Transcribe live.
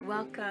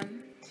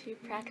welcome to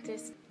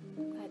practice.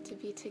 Glad to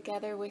be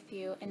together with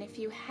you. And if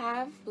you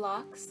have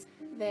blocks,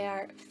 they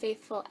are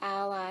faithful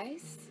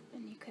allies,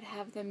 and you could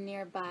have them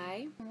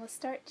nearby. And we'll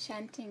start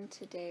chanting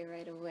today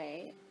right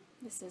away.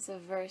 This is a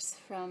verse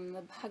from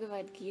the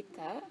Bhagavad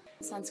Gita.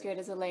 Sanskrit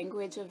is a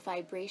language of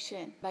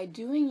vibration. By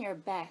doing your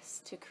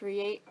best to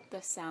create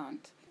the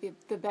sound,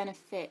 the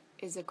benefit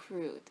is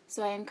accrued.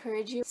 So I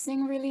encourage you to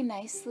sing really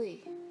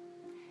nicely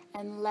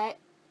and let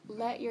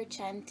your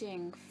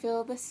chanting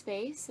fill the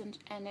space, and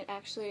it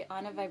actually,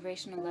 on a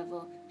vibrational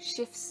level,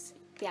 shifts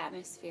the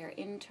atmosphere,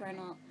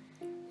 internal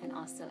and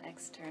also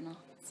external.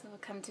 So we'll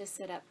come to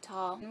sit up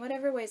tall in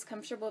whatever way is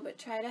comfortable, but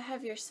try to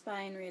have your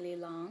spine really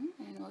long,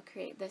 and we'll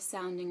create the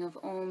sounding of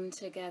Om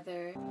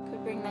together.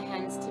 Could bring the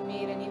hands to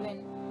meet and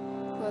even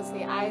close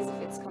the eyes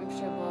if it's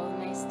comfortable.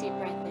 Nice deep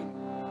breath in.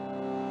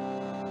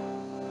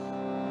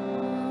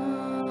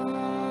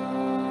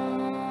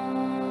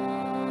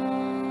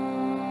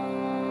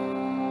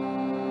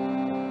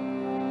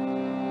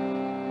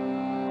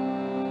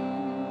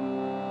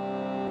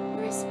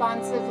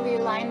 Responsively,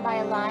 line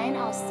by line,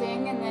 I'll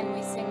sing and then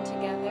we sing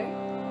together.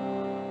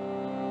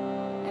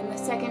 And the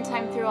second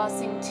time through, I'll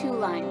sing 2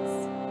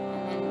 lines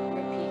and then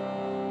repeat.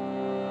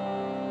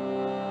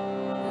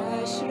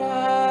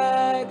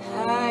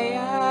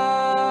 Ashradhaya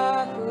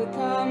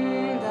hutam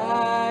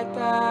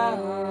datam.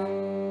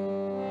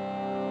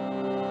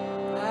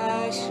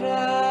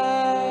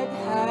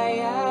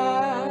 Ashradhaya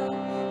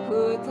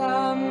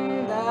hutam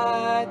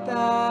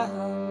datam.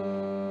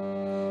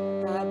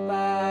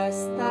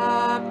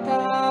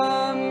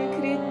 Tapastaptam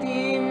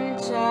kritim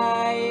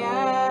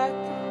chayat.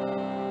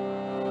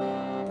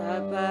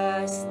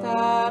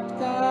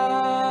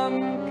 Tapastaptam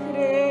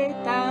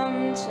kritam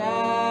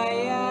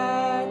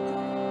chayat.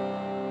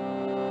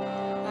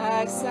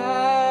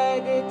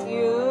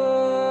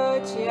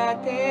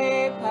 Asadityuchyate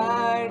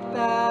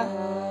partah.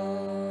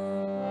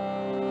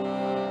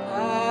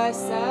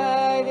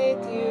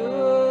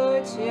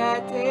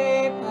 Asadityuchyate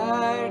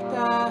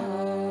partah.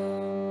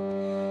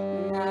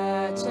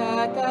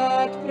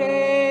 Nachatat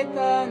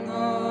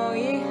pretano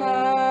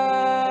iha.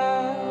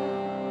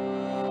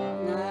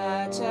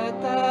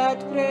 Nachatat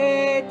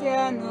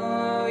pretyano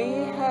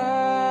iha.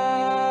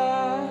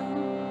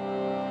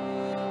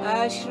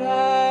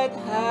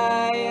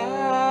 Ashradhaya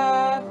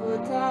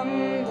hutam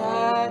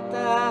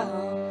datam.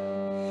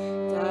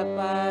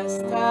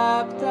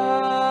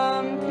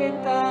 Tapastaptam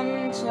kritam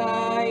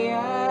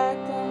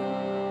chayat.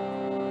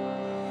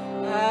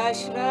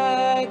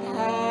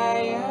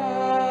 Ashradhaya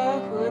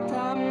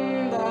hutam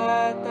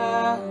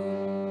datam.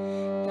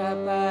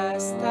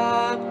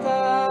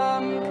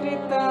 Tapastaptam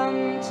kritam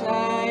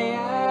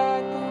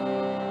chayat.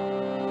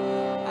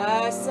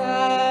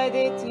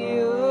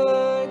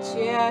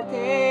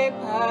 Asadityuchyate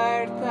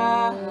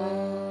partah.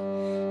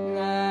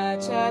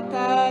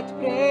 Nachatat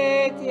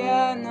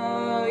pretyano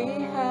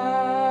iha.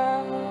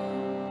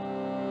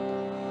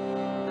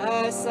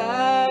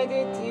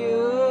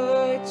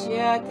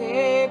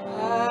 Asadityuchyate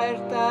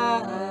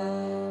partah.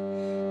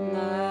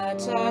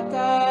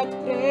 Nachatat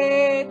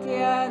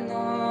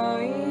pretyano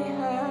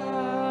iha.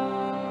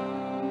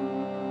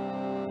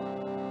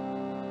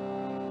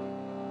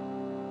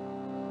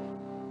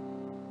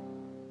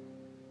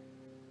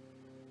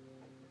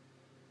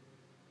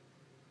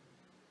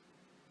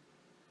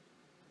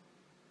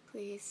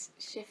 Please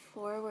shift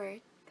forward.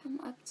 Come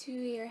up to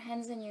your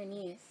hands and your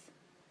knees,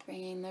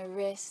 bringing the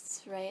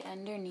wrists right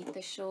underneath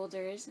the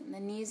shoulders and the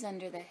knees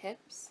under the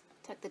hips.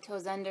 Tuck the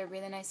toes under,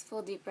 breathe a nice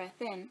full deep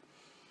breath in.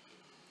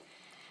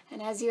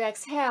 And as you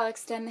exhale,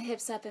 extend the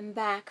hips up and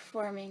back,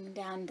 forming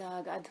down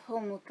dog, Adho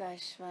Mukha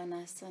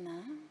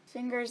Svanasana.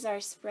 Fingers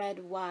are spread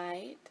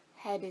wide,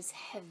 head is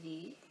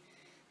heavy.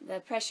 The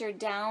pressure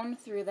down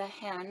through the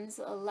hands,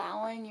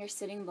 allowing your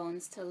sitting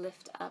bones to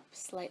lift up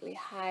slightly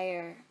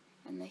higher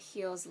and the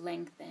heels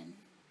lengthen.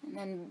 And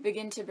then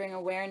begin to bring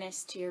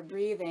awareness to your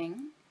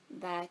breathing,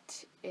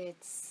 that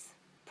it's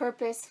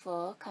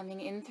purposeful,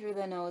 coming in through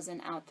the nose and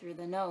out through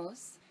the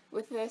nose,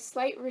 with a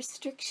slight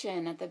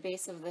restriction at the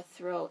base of the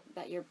throat,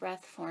 that your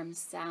breath forms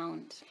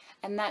sound.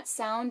 And that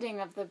sounding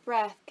of the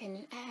breath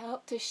can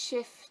help to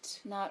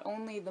shift not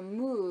only the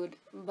mood,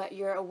 but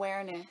your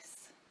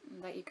awareness,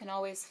 that you can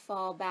always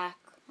fall back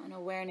on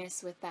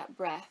awareness with that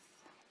breath.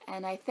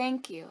 And I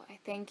thank you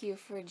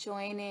for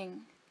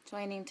joining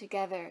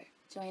together,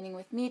 joining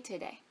with me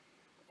today,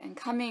 and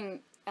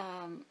coming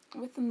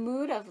with a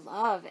mood of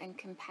love and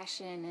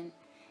compassion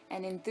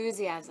and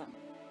enthusiasm.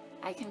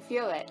 I can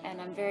feel it, and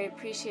I'm very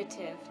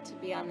appreciative to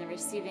be on the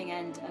receiving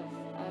end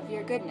of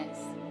your goodness.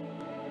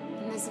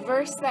 And this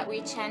verse that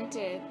we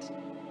chanted,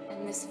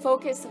 and this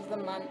focus of the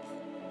month,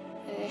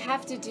 they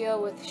have to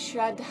deal with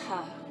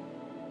Shraddha,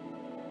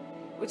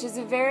 which is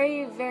a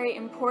very, very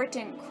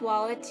important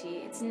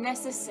quality. It's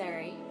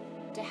necessary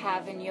to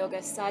have in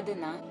yoga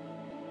sadhana.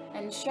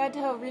 And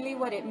Shraddha, really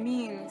what it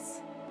means,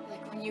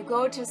 like when you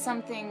go to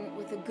something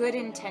with a good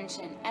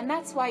intention, and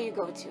that's why you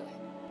go to it.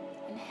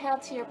 Inhale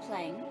to your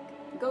plank.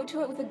 Go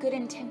to it with a good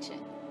intention.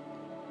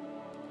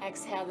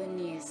 Exhale the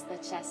knees, the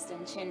chest,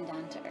 and chin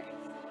down to earth.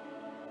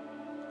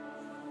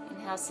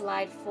 Inhale,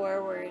 slide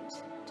forward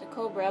to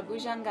Cobra,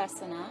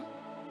 Bhujangasana.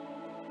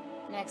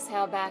 And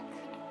exhale back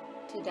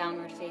to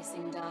downward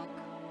facing dog.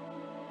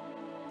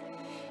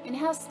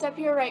 Inhale, step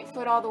your right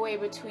foot all the way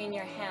between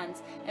your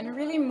hands and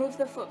really move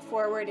the foot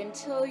forward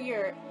until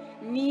your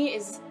knee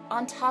is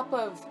on top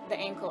of the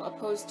ankle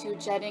opposed to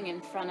jetting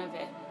in front of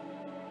it.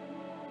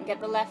 And get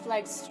the left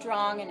leg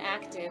strong and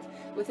active.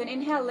 With an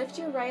inhale, lift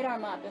your right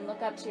arm up and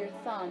look up to your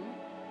thumb.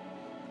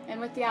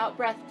 And with the out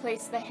breath,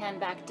 place the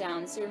hand back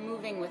down so you're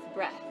moving with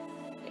breath.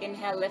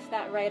 Inhale, lift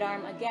that right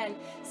arm again.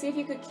 See if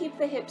you could keep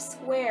the hips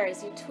square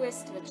as you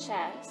twist the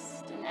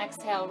chest. And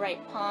exhale, right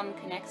palm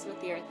connects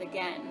with the earth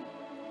again.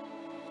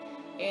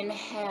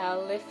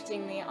 Inhale,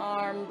 lifting the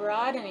arm,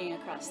 broadening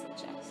across the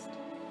chest.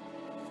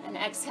 And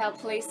exhale,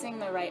 placing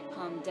the right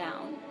palm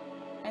down.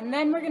 And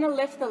then we're going to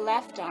lift the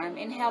left arm.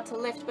 Inhale to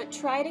lift, but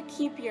try to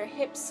keep your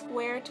hips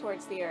square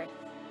towards the earth.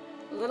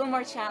 A little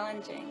more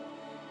challenging.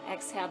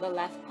 Exhale, the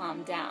left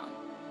palm down.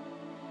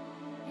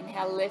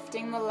 Inhale,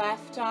 lifting the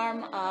left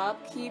arm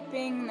up,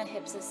 keeping the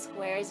hips as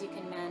square as you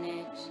can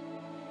manage.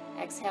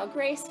 Exhale,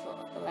 graceful,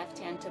 the left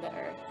hand to the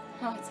earth.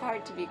 Oh, it's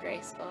hard to be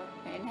graceful.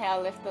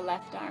 Inhale, lift the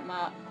left arm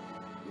up.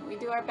 We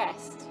do our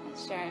best,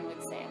 as Sharon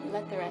would say, and we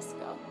let the rest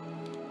go.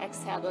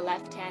 Exhale, the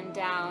left hand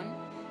down.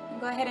 And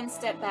go ahead and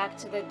step back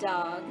to the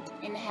dog.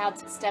 Inhale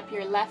to step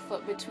your left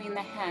foot between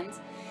the hands.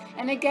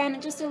 And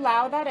again, just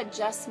allow that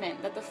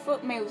adjustment that the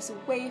foot moves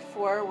way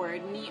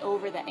forward, knee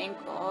over the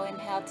ankle.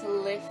 Inhale to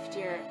lift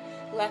your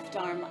left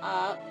arm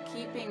up,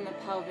 keeping the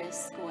pelvis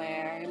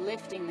square,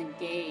 lifting the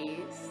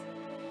gaze.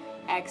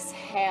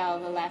 Exhale,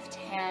 the left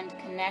hand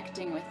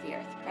connecting with the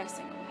earth,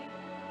 pressing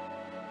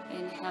away.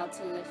 Inhale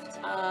to lift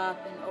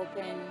up and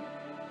open.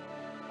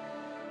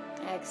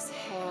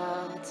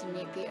 Exhale to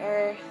meet the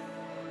earth.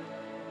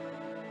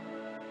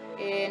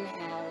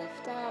 Inhale,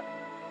 lift up.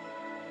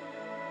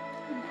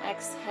 And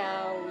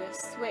exhale, we'll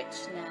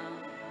switch now.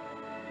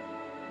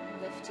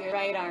 Lift your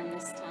right arm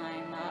this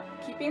time up,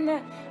 keeping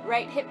the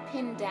right hip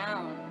pinned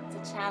down.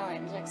 It's a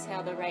challenge.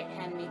 Exhale, the right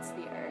hand meets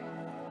the earth.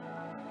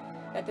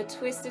 That the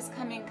twist is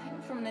coming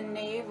from the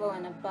navel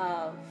and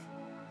above,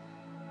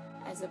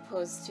 as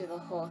opposed to the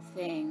whole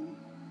thing.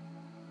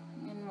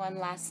 And one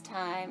last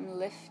time,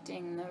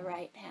 lifting the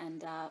right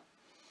hand up.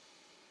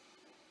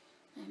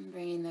 And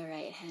bringing the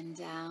right hand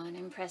down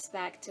and press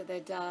back to the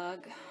dog.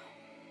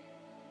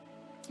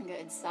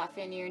 Good.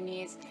 Soften your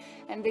knees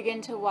and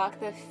begin to walk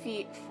the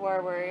feet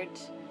forward,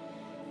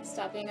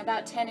 stopping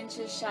about 10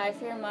 inches shy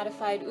for your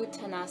modified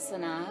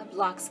Uttanasana.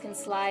 Blocks can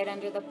slide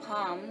under the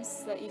palms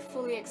so that you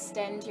fully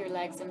extend your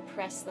legs and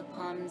press the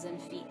palms and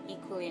feet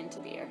equally into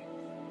the earth.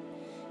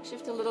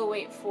 Shift a little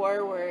weight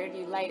forward.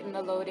 You lighten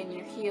the load in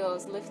your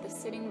heels, lift the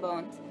sitting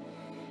bones,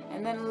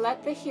 and then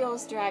let the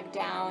heels drag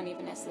down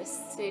even as the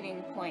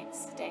sitting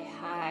points stay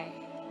high.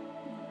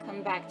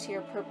 Come back to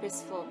your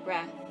purposeful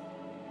breath.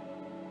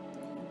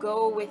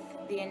 Go with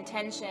the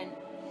intention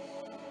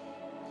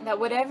that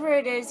whatever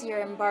it is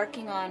you're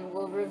embarking on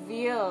will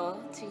reveal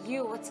to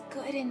you what's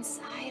good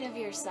inside of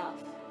yourself.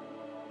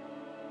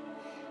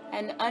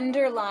 And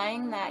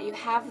underlying that, you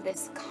have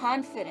this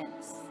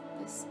confidence,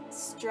 this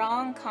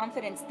strong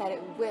confidence that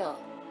it will.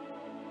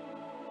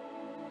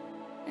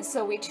 And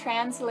so we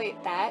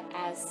translate that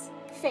as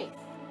faith.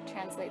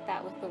 Translate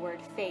that with the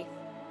word faith,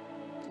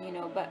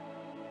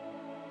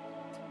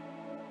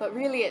 but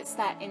really it's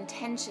that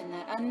intention,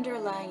 that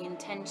underlying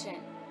intention,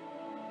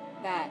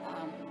 that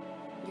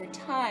your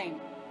time,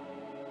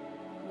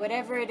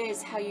 whatever it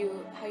is, how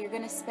you're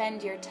going to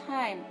spend your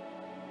time,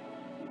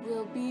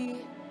 will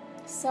be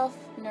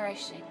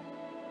self-nourishing.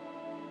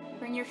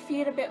 Bring your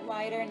feet a bit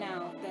wider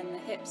now than the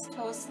hips,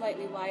 toes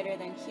slightly wider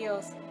than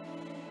heels.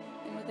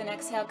 And with an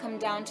exhale, come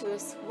down to the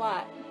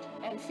squat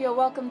and feel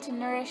welcome to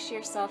nourish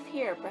yourself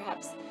here.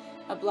 Perhaps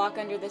a block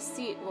under the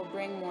seat will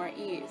bring more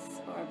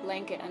ease, or a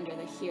blanket under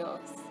the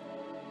heels.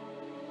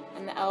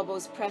 And the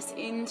elbows press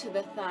into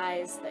the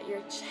thighs, that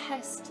your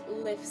chest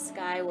lifts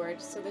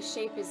skyward so the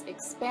shape is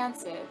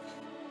expansive.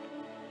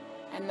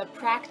 And the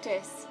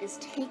practice is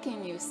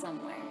taking you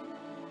somewhere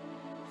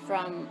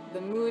from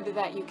the mood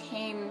that you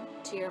came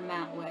to your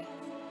mat with,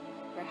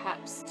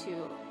 perhaps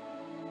to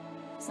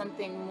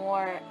something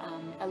more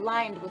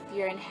aligned with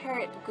your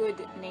inherent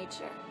good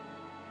nature.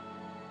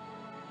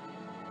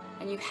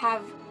 And you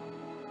have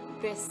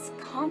this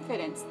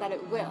confidence that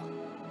it will.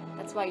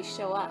 That's why you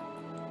show up.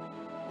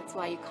 That's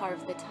why you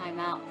carve the time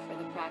out for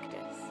the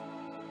practice.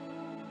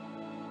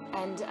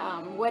 And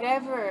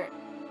whatever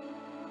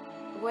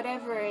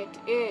it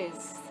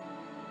is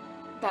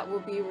that will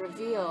be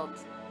revealed,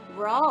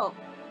 we're all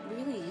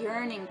really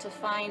yearning to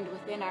find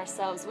within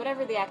ourselves,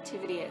 whatever the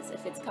activity is,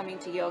 if it's coming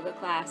to yoga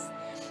class,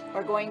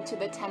 or going to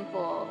the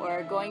temple,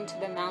 or going to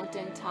the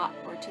mountaintop,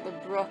 or to the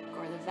brook,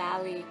 or the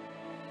valley,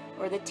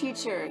 or the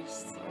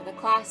teachers, or the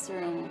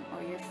classroom,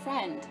 or your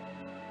friend,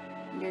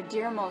 your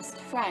dearmost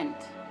friend.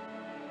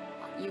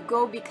 You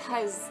go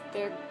because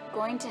they're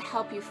going to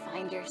help you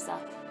find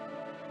yourself.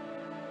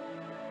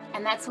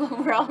 And that's what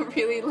we're all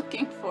really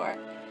looking for.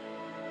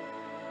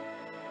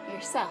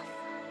 Yourself.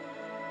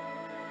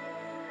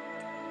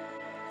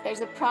 If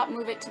there's a prop,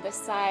 move it to the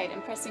side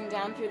and pressing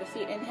down through the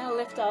feet. Inhale,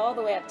 lift all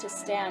the way up to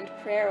stand,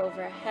 prayer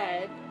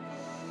overhead.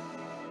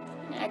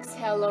 And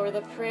exhale, lower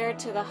the prayer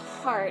to the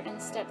heart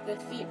and step the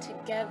feet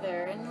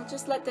together. And we'll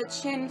just let the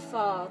chin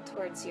fall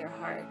towards your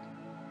heart.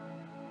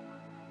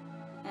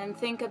 And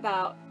think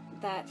about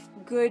that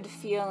good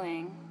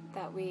feeling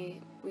that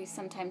we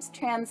sometimes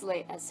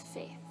translate as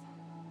faith.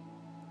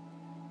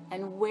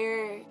 And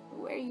where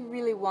you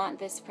really want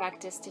this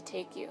practice to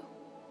take you.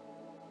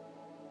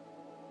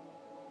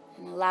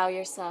 And allow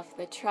yourself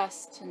the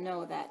trust to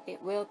know that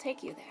it will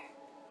take you there.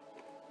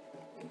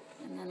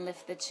 And then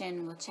lift the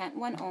chin. We'll chant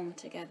one Om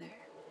together.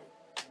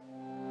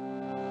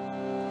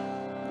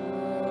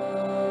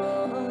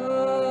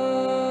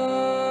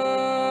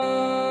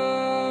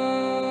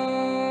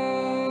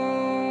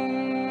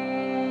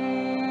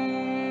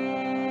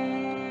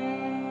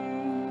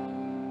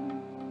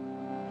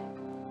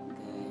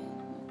 Good.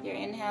 With your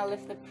inhale,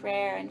 lift the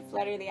prayer and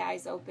flutter the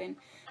eyes open.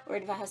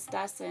 Urdhva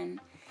Hastasana.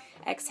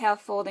 Exhale,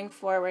 folding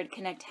forward,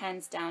 connect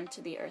hands down to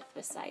the earth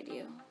beside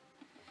you.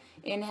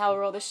 Inhale,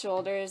 roll the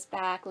shoulders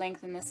back,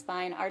 lengthen the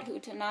spine, Ardha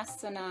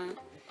Uttanasana.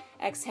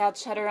 Exhale,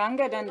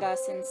 Chaturanga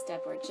Dandasana,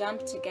 step or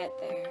jump to get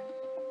there.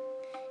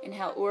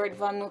 Inhale,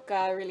 Urdhva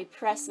Mukha, really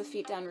press the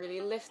feet down,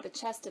 really lift the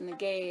chest and the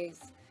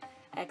gaze.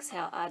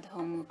 Exhale, Adho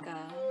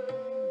Mukha,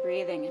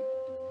 breathing in.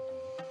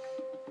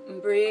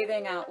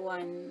 Breathing out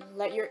one.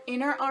 Let your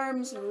inner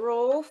arms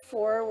roll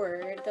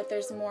forward, that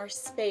there's more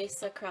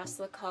space across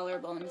the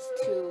collarbones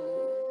two.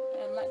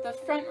 And let the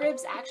front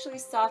ribs actually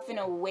soften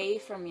away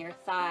from your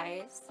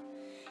thighs,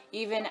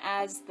 even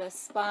as the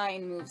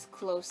spine moves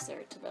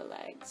closer to the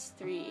legs.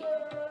 3.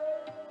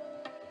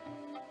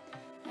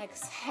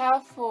 Exhale,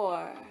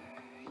 4.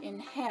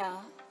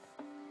 Inhale.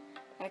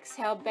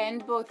 Exhale,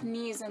 bend both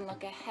knees and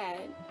look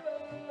ahead.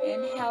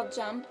 Inhale,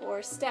 jump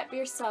or step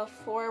yourself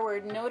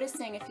forward,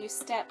 noticing if you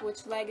step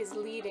which leg is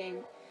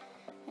leading.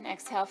 And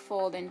exhale,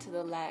 fold into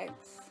the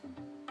legs.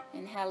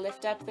 Inhale,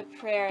 lift up the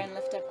prayer and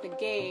lift up the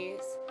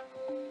gaze.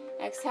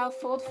 Exhale,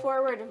 fold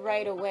forward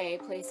right away,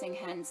 placing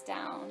hands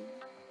down.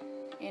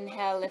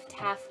 Inhale, lift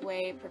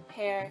halfway,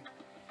 prepare.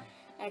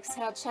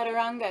 Exhale,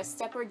 Chaturanga,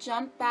 step or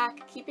jump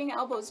back, keeping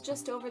elbows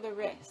just over the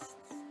wrists.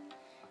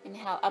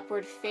 Inhale,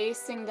 upward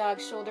facing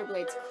dog, shoulder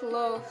blades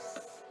close.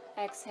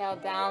 Exhale,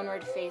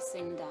 downward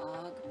facing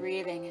dog,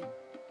 breathing in.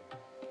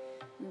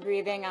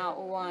 Breathing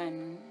out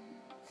 1.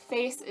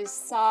 Face is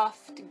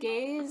soft,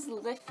 gaze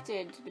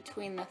lifted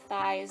between the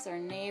thighs or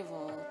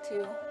navel.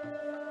 2.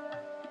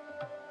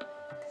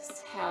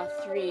 Exhale,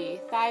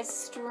 3. Thighs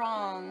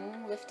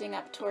strong, lifting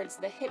up towards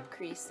the hip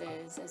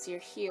creases as your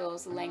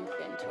heels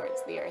lengthen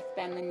towards the earth.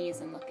 Bend the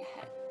knees and look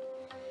ahead.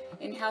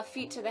 Inhale,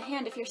 feet to the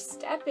hand. If you're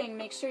stepping,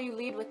 make sure you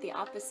lead with the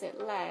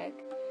opposite leg.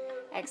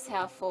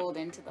 Exhale, fold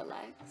into the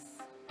legs.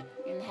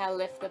 Inhale,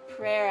 lift the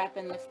prayer up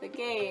and lift the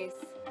gaze.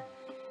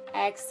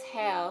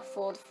 Exhale,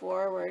 fold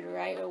forward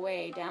right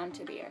away down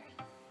to the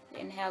earth.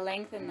 Inhale,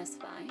 lengthen the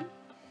spine.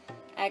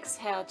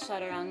 Exhale,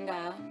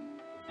 Chaturanga.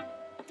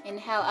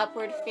 Inhale,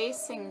 upward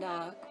facing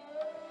dog.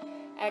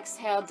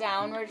 Exhale,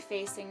 downward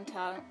facing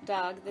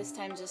dog. This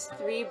time just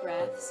 3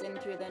 breaths in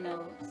through the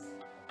nose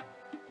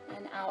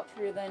and out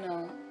through the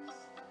nose.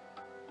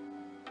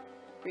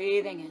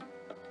 Breathing in.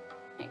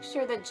 Make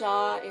sure the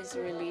jaw is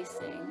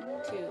releasing.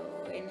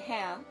 2.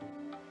 Inhale.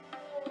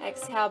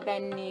 Exhale,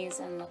 bend knees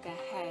and look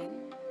ahead.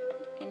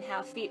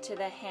 Inhale, feet to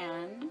the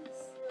hands.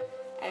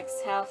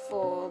 Exhale,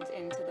 fold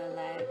into the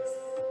legs.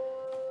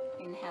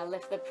 Inhale,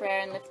 lift the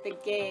prayer and lift the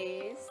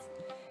gaze.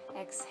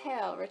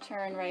 Exhale,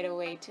 return right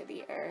away to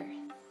the earth.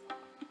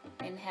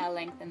 Inhale,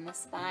 lengthen the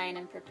spine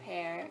and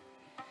prepare.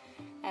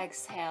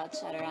 Exhale,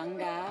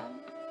 Chaturanga.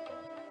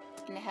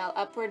 Inhale,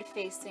 upward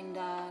facing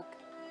dog.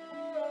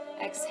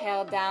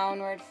 Exhale,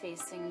 downward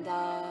facing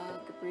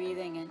dog.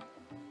 Breathing in.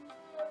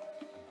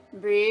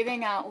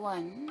 Breathing out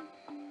 1.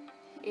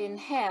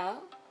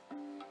 Inhale.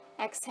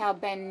 Exhale,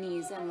 bend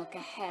knees and look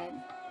ahead.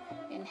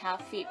 Inhale,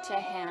 feet to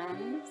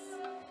hands.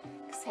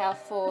 Exhale,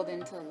 fold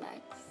into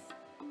legs.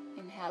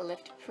 Inhale,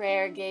 lift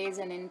prayer, gaze,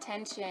 and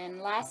intention.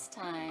 Last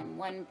time,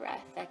 1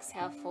 breath.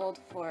 Exhale, fold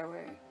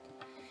forward.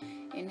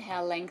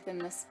 Inhale, lengthen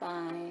the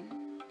spine.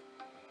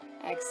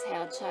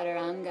 Exhale,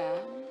 Chaturanga.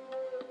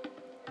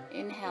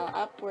 Inhale,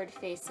 upward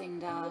facing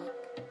dog.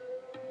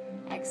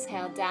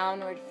 Exhale,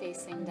 downward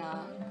facing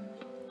dog.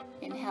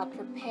 Inhale,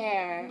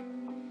 prepare.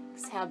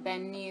 Exhale,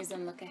 bend knees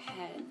and look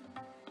ahead.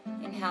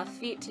 Inhale,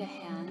 feet to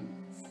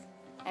hands.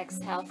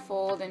 Exhale,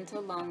 fold into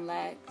long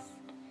legs.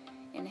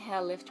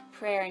 Inhale, lift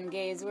prayer and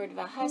gaze,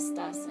 Urdhva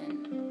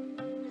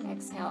Hastasana.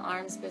 Exhale,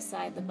 arms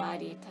beside the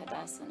body,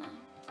 Tadasana.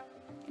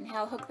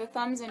 Inhale, hook the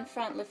thumbs in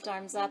front, lift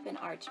arms up and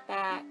arch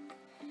back.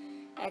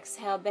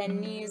 Exhale,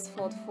 bend knees,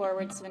 fold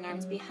forward, swing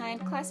arms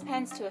behind, clasp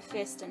hands to a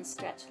fist and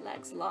stretch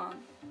legs long.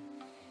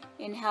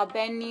 Inhale,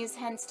 bend knees,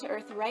 hands to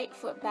earth, right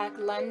foot back,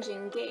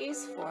 lunging,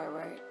 gaze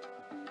forward.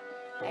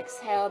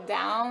 Exhale,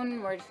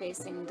 downward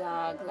facing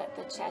dog, let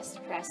the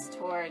chest press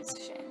towards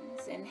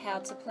shins. Inhale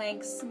to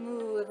plank,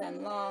 smooth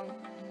and long.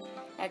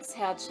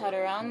 Exhale,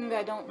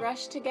 chaturanga. Don't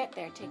rush to get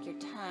there. Take your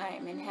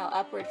time. Inhale,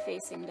 upward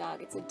facing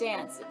dog. It's a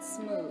dance. It's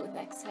smooth.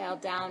 Exhale,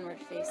 downward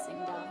facing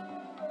dog.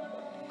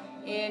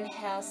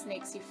 Inhale,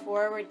 snakes you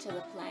forward to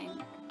the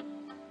plank.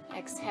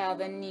 Exhale,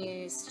 the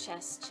knees,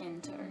 chest,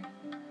 chin to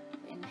earth.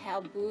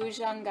 Inhale,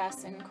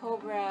 Bhujangasana,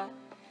 cobra.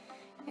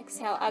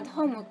 Exhale,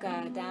 Adho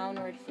Mukha,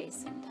 downward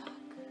facing dog.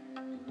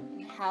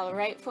 Inhale,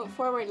 right foot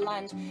forward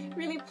lunge.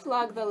 Really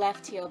plug the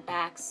left heel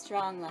back,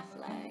 strong left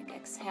leg.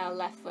 Exhale,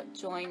 left foot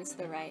joins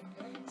the right.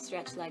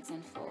 Stretch legs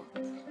and fold.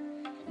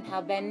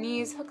 Inhale, bend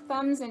knees, hook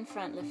thumbs in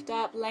front, lift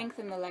up,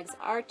 lengthen the legs,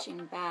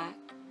 arching back.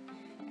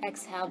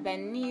 Exhale,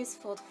 bend knees,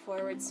 fold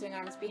forward, swing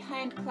arms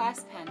behind,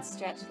 clasp hands,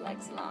 stretch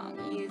legs long.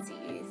 Easy,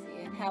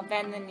 easy. Inhale,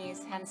 bend the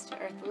knees, hands to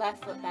earth,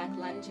 left foot back,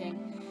 lunging.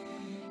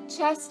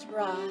 Chest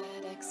broad.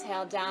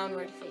 Exhale,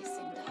 downward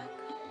facing dog.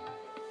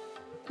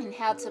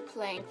 Inhale to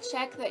plank.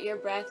 Check that your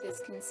breath is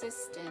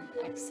consistent.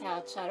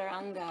 Exhale,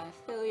 chaturanga.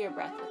 Fill your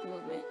breath with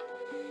movement.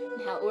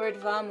 Inhale,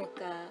 urdhva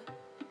mukha.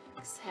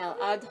 Exhale,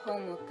 adho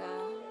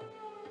mukha.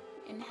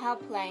 Inhale,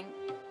 plank.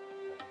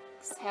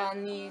 Exhale,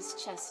 knees,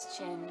 chest,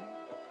 chin.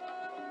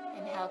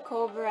 Inhale,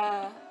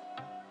 cobra.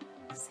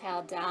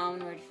 Exhale,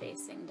 downward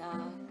facing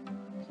dog.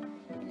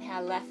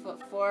 Inhale, left foot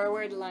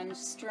forward, lunge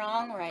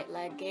strong, right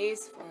leg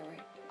gaze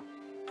forward.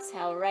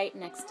 Exhale, right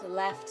next to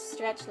left,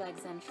 stretch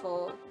legs and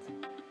fold.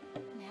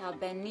 Inhale,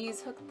 bend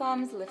knees, hook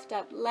thumbs, lift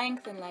up,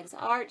 lengthen legs,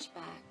 arch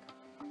back.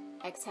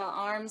 Exhale,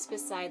 arms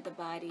beside the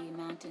body,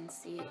 mountain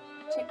seat.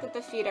 Check that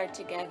the feet are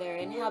together.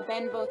 Inhale,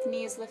 bend both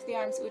knees, lift the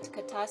arms,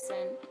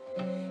 Utkatasana.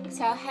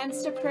 Exhale,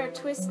 hands to prayer,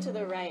 twist to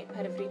the right,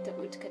 Parivrita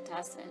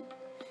Utkatasana.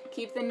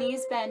 Keep the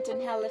knees bent.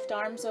 Inhale, lift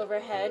arms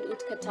overhead,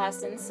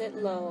 Utkatasana, sit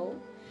low.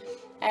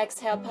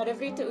 Exhale,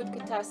 Parivrita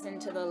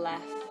Utkatasana to the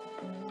left.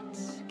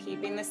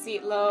 Keeping the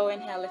seat low,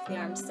 inhale, lift the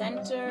arms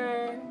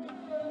center.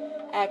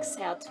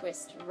 Exhale,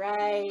 twist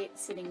right,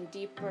 sitting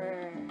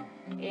deeper.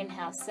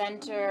 Inhale,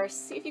 center.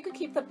 See if you could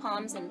keep the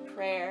palms in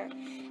prayer.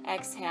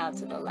 Exhale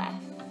to the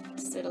left,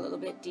 sit a little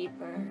bit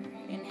deeper.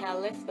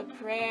 Inhale, lift the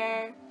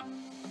prayer.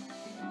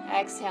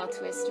 Exhale,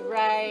 twist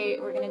right.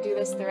 We're going to do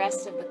this the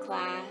rest of the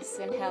class.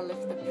 Inhale,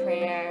 lift the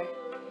prayer.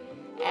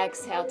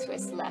 Exhale,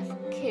 twist left.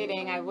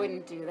 Kidding, I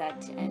wouldn't do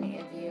that to any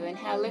of you.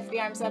 Inhale, lift the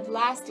arms up,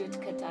 last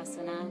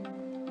Utkatasana.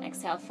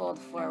 Exhale, fold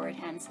forward,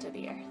 hands to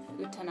the earth.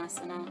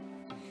 Uttanasana.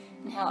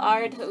 Inhale,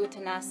 Ardha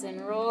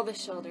Uttanasana, roll the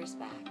shoulders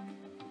back.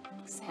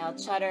 Exhale,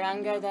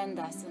 Chaturanga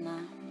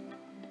Dandasana.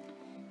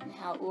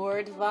 Inhale,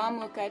 Urdhva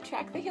Mukha,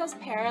 track the heels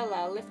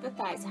parallel, lift the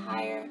thighs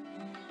higher.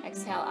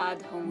 Exhale,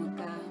 Adho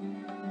Mukha.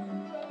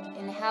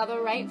 Inhale the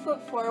right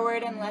foot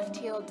forward and left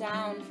heel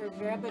down for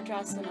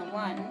Virabhadrasana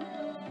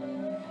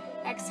 1.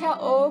 Exhale,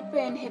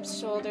 open hips,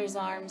 shoulders,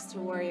 arms to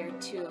Warrior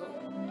 2.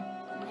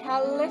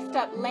 Inhale, lift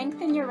up,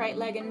 lengthen your right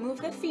leg and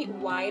move the feet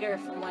wider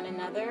from one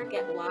another.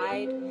 Get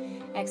wide.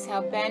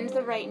 Exhale, bend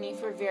the right knee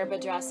for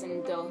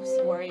Virabhadrasana Dos,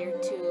 Warrior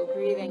 2.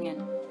 Breathing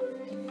in.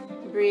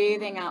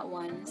 Breathing out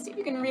 1. See if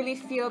you can really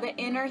feel the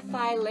inner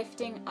thigh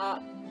lifting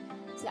up.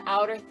 So the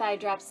outer thigh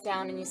drops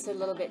down and you sit a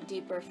little bit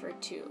deeper for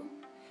 2.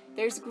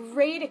 There's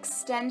great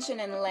extension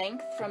and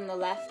length from the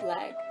left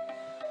leg,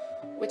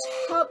 which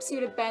helps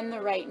you to bend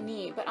the right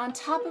knee. But on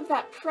top of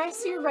that,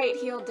 press your right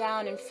heel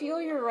down and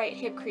feel your right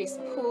hip crease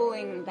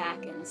pulling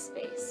back in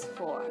space.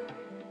 4.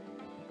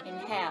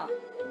 Inhale.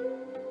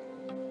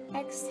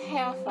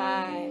 Exhale,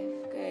 5.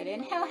 Good.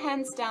 Inhale,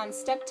 hands down,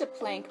 step to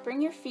plank.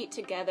 Bring your feet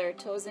together,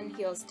 toes and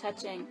heels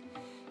touching.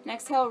 And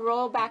exhale,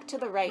 roll back to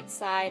the right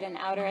side and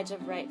outer edge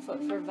of right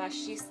foot for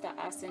Vashishtha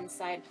Asana,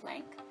 side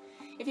plank.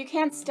 If you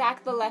can't,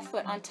 stack the left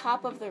foot on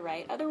top of the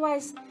right.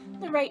 Otherwise,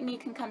 the right knee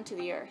can come to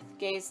the earth.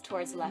 Gaze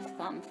towards left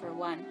thumb for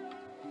 1.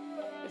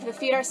 If the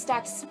feet are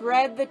stacked,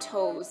 spread the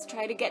toes.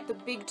 Try to get the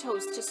big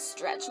toes to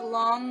stretch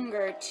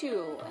longer,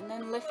 2. And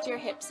then lift your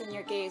hips and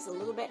your gaze a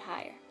little bit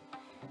higher.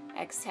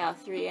 Exhale,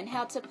 3.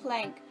 Inhale to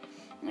plank.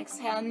 And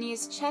exhale,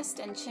 knees, chest,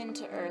 and chin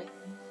to earth.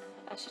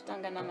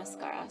 Ashtanga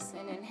Namaskara.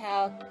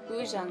 Inhale,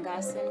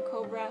 Bhujangasana,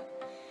 Cobra.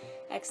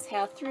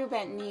 Exhale, through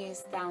bent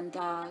knees, down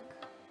dog.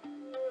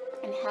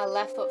 Inhale,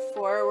 left foot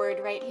forward,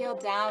 right heel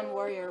down,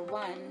 Warrior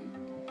 1.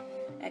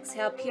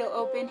 Exhale, peel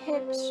open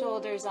hips,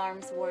 shoulders,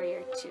 arms,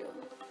 Warrior 2.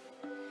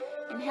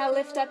 Inhale,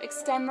 lift up,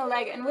 extend the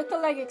leg, and with the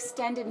leg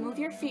extended, move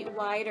your feet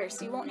wider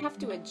so you won't have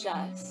to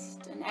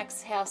adjust. And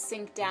exhale,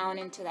 sink down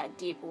into that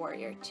deep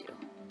Warrior 2.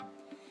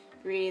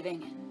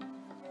 Breathing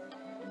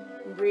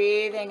in.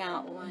 Breathing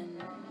out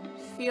 1.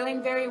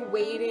 Feeling very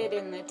weighted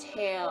in the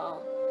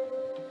tail.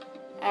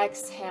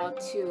 Exhale,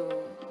 2.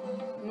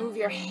 Move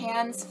your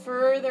hands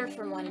further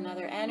from one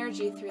another.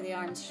 Energy through the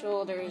arms,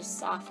 shoulders,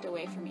 soft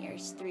away from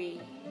ears. 3.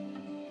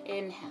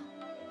 Inhale.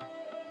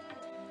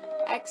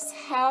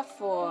 Exhale,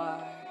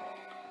 4.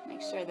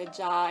 Make sure the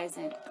jaw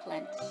isn't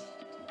clenched.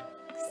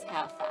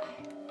 Exhale, 5.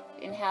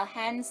 Inhale,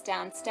 hands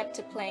down, step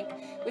to plank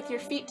with your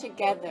feet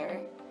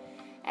together.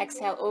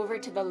 Exhale, over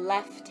to the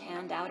left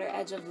hand, outer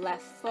edge of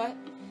left foot.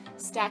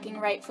 Stacking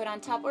right foot on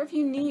top, or if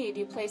you need,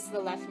 you place the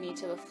left knee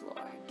to the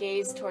floor.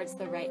 Gaze towards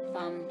the right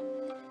thumb.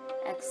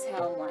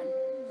 Exhale,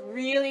 1.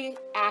 Really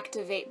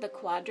activate the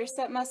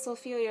quadricep muscle.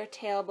 Feel your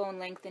tailbone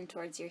lengthen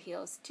towards your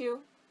heels 2.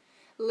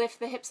 Lift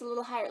the hips a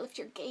little higher. Lift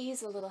your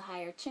gaze a little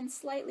higher. Chin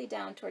slightly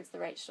down towards the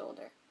right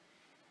shoulder.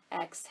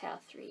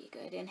 Exhale, 3.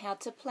 Good. Inhale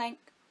to plank.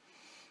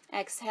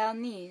 Exhale,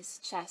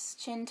 knees, chest,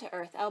 chin to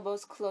earth,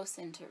 elbows close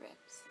into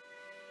ribs.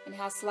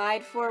 Inhale,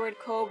 slide forward,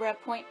 cobra,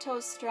 point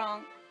toes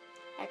strong.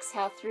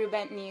 Exhale, through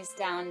bent knees,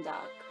 down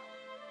dog.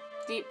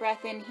 Deep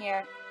breath in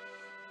here.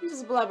 And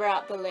just blubber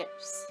out the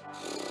lips.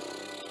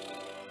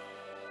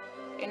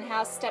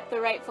 Inhale, step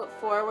the right foot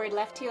forward,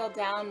 left heel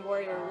down,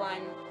 warrior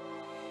 1.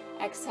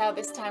 Exhale,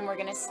 this time we're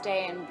going to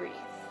stay and breathe.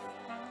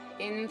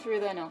 In through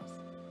the nose.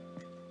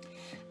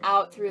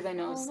 Out through the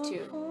nose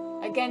 2.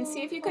 Again,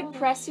 see if you could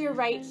press your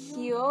right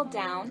heel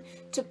down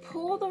to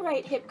pull the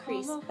right hip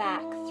crease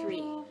back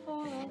 3.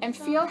 And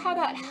feel how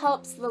that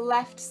helps the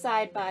left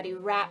side body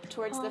wrap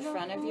towards the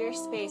front of your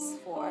space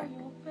 4.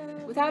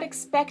 Without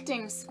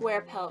expecting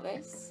square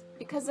pelvis,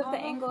 because of the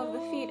angle of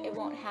the feet, it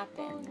won't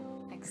happen.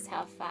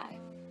 Exhale, 5.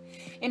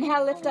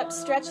 Inhale, lift up,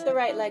 stretch the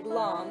right leg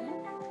long.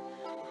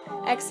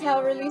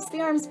 Exhale, release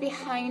the arms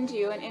behind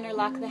you and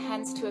interlock the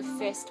hands to a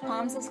fist,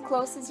 palms as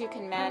close as you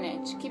can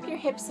manage. Keep your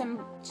hips and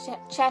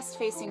chest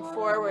facing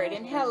forward.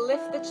 Inhale,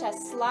 lift the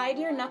chest, slide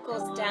your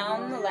knuckles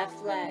down the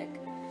left leg.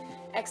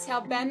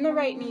 Exhale, bend the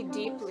right knee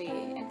deeply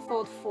and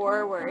fold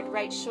forward,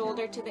 right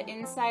shoulder to the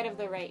inside of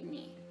the right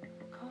knee.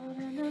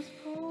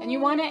 And you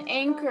want to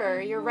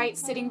anchor your right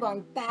sitting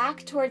bone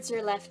back towards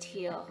your left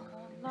heel.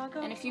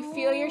 And if you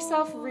feel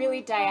yourself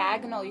really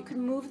diagonal, you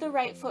can move the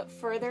right foot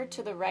further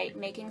to the right,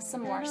 making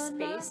some more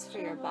space for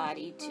your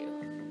body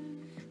too.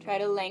 Try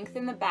to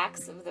lengthen the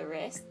backs of the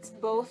wrists,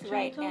 both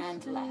right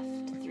and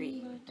left.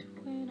 3.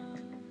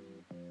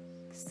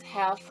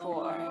 Exhale,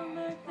 4.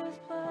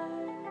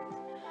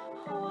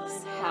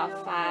 Exhale,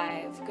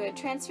 5. Good.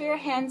 Transfer your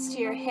hands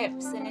to your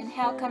hips and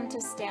inhale, come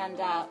to stand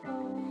up.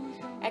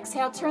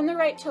 Exhale, turn the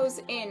right toes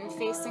in,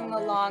 facing the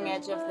long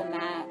edge of the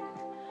mat.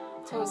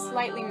 Toes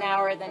slightly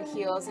narrower than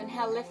heels.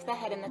 Inhale, lift the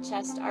head and the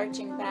chest,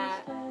 arching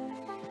back.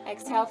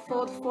 Exhale,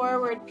 fold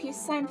forward, peace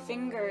sign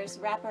fingers,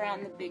 wrap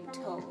around the big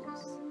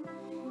toes.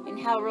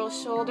 Inhale, roll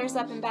shoulders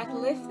up and back,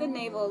 lift the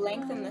navel,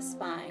 lengthen the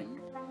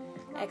spine.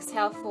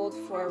 Exhale, fold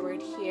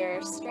forward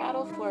here,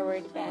 straddle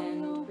forward,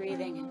 bend,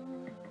 breathing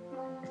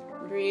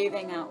in.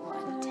 Breathing out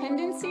 1.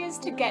 Tendency is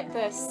to get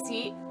the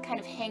seat kind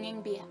of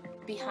hanging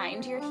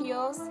behind your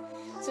heels.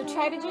 So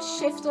try to just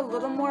shift a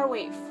little more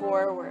weight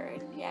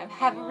forward. Yeah,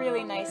 have a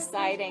really nice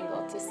side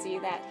angle to see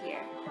that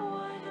here.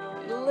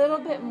 A little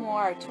bit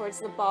more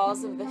towards the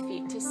balls of the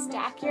feet to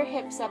stack your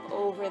hips up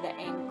over the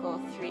ankle.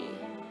 3.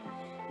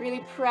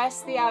 Really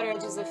press the outer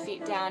edges of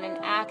feet down and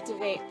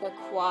activate the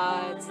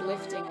quads,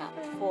 lifting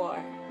up.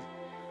 4.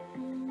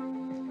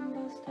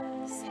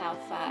 Exhale,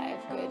 5.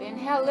 Good.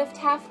 Inhale, lift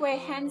halfway,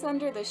 hands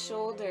under the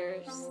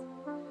shoulders.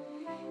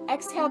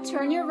 Exhale,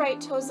 turn your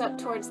right toes up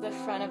towards the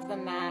front of the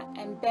mat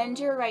and bend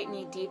your right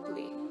knee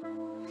deeply.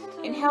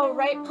 Inhale,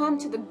 right palm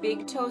to the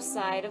big toe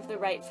side of the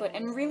right foot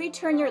and really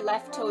turn your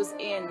left toes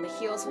in, the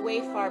heels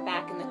way far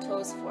back and the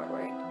toes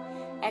forward.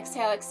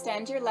 Exhale,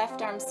 extend your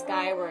left arm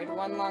skyward,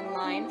 one long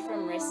line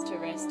from wrist to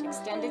wrist,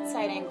 extended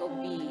side angle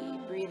B,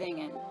 breathing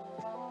in.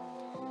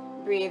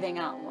 Breathing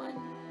out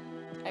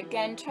 1.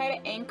 Again, try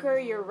to anchor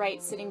your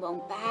right sitting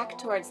bone back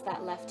towards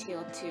that left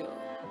heel 2.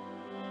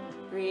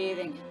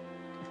 Breathing in.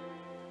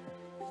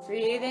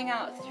 Breathing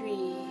out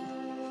 3.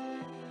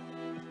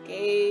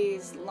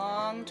 Gaze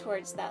long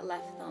towards that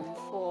left thumb.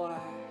 4.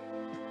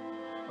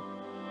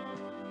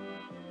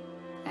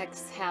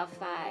 Exhale,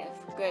 5.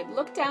 Good.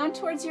 Look down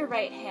towards your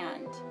right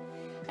hand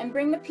and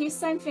bring the peace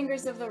sign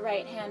fingers of the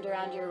right hand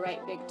around your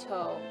right big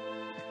toe.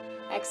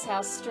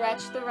 Exhale,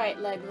 stretch the right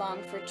leg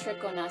long for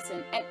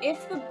Trikonasana. And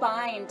if the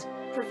bind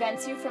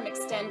prevents you from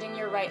extending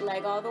your right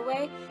leg all the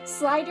way,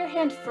 slide your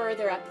hand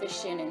further up the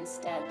shin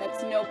instead.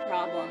 That's no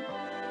problem.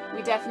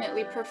 We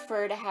definitely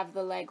prefer to have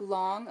the leg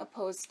long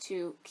opposed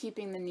to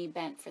keeping the knee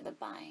bent for the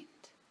bind.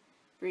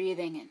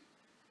 Breathing in.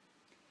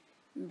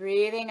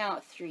 Breathing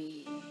out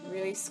 3.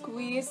 Really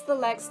squeeze the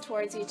legs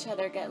towards each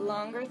other. Get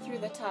longer through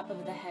the top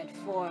of the head.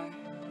 4.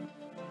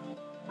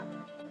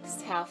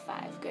 Exhale,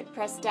 5. Good.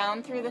 Press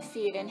down through the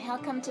feet. Inhale,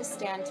 come to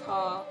stand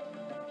tall.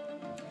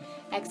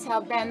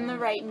 Exhale, bend the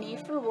right knee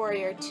for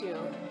warrior 2.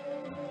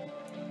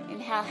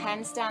 Inhale,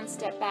 hands down,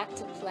 step back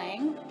to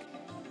plank.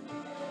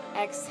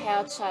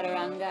 Exhale,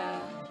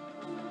 chaturanga.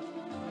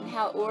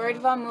 Inhale,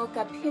 urdhva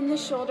mukha, pin the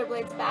shoulder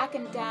blades back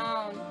and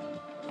down.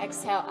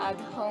 Exhale,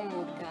 adho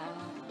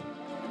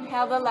mukha.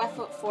 Inhale the left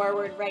foot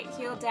forward, right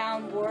heel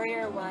down,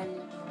 warrior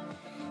 1.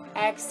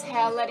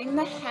 Exhale, letting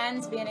the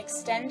hands be an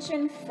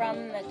extension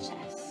from the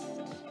chest.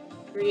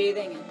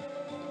 Breathing in.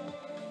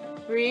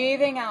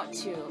 Breathing out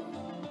 2.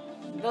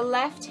 The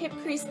left hip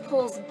crease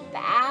pulls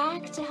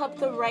back to help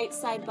the right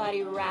side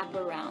body wrap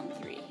around.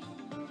 3.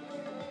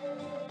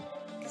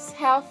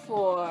 Exhale,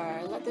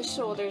 4. Let the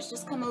shoulders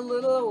just come a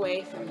little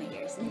away from the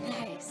ears.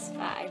 Nice.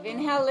 5.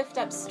 Inhale, lift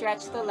up,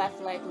 stretch the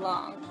left leg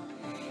long.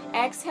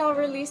 Exhale,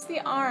 release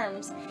the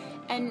arms.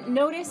 And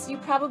notice you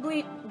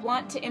probably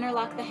want to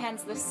interlock the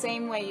hands the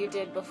same way you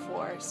did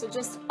before. So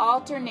just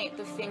alternate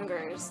the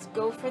fingers.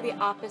 Go for the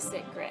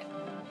opposite grip.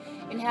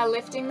 Inhale,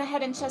 lifting the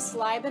head and chest,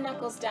 slide the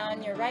knuckles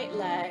down your right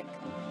leg.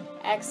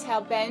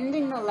 Exhale,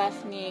 bending the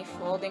left knee,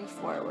 folding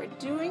forward.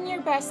 Doing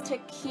your best to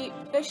keep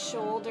the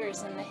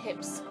shoulders and the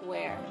hips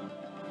square.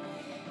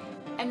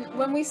 And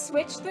when we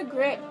switch the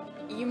grip,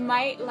 you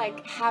might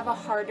have a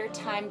harder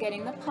time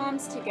getting the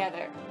palms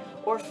together,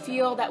 or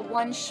feel that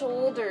one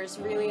shoulder's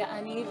really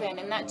uneven,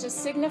 and that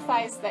just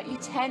signifies that you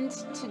tend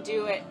to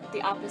do it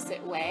the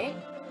opposite way,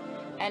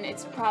 and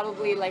it's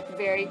probably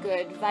very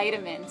good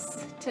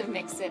vitamins to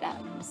mix it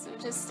up. So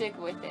just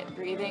stick with it,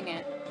 breathing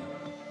in.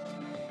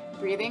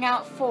 Breathing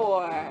out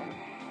 4.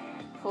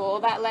 Pull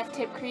that left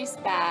hip crease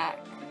back.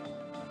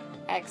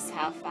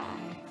 Exhale 5.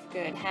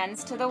 Good.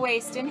 Hands to the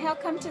waist. Inhale,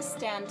 come to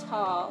stand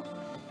tall.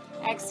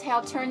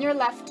 Exhale, turn your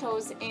left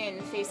toes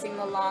in, facing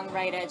the long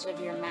right edge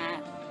of your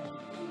mat.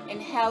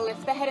 Inhale,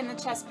 lift the head and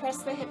the chest, press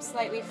the hips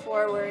slightly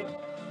forward.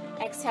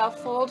 Exhale,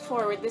 fold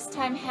forward. This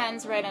time,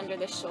 hands right under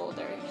the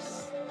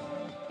shoulders.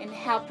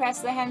 Inhale,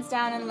 press the hands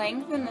down and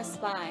lengthen the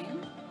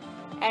spine.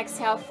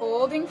 Exhale,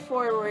 folding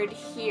forward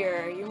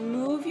here. You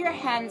move your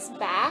hands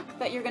back,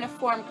 that you're going to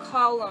form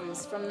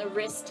columns from the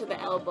wrist to the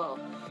elbow.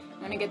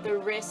 You want to get the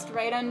wrist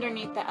right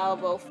underneath the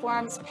elbow,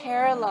 forearms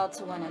parallel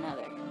to one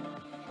another.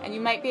 And you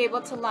might be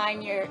able to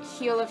line your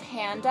heel of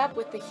hand up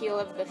with the heel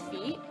of the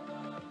feet,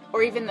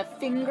 or even the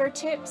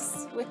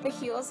fingertips with the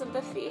heels of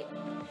the feet.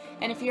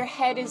 And if your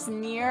head is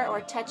near or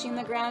touching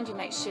the ground, you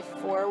might shift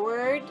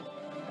forward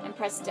and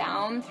press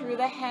down through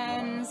the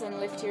hands and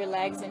lift your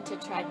legs into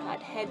tripod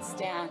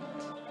headstand.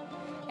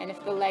 And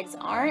if the legs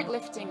aren't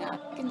lifting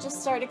up, you can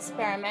just start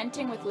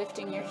experimenting with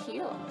lifting your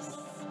heels.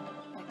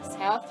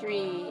 Exhale,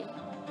 3.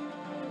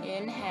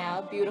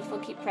 Inhale, beautiful,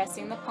 keep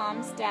pressing the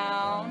palms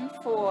down.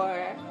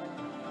 4.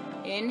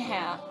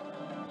 Inhale.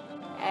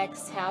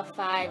 Exhale,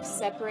 5.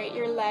 Separate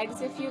your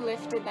legs if you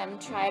lifted them.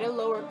 Try to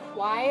lower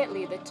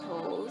quietly the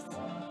toes,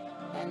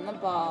 then the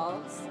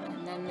balls,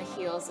 and then the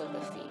heels of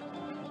the feet.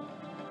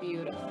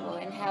 Beautiful.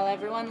 Inhale,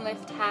 everyone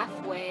lift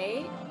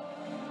halfway.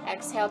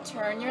 Exhale,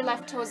 turn your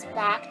left toes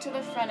back to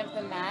the front of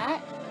the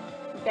mat.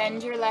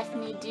 Bend your left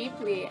knee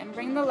deeply and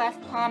bring the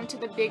left palm to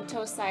the big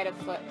toe side of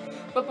foot.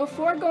 But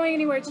before going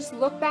anywhere, just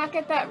look back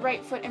at that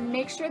right foot and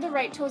make sure the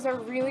right toes are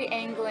really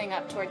angling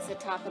up towards the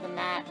top of the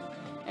mat.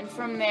 And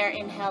from there,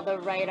 inhale the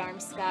right arm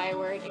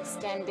skyward,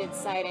 extended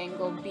side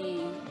angle B.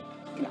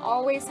 You can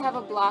always have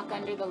a block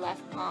under the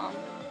left palm.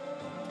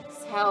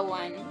 Exhale,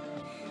 1.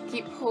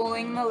 Keep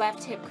pulling the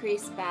left hip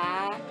crease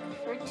back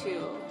for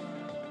 2.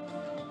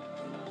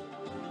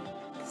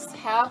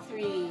 Exhale,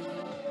 3.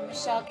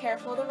 Michelle,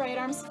 careful, the right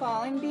arm's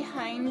falling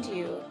behind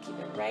you. Keep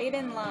it right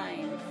in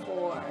line.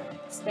 4.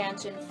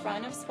 Expansion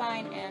front of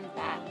spine and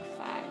back.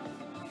 5.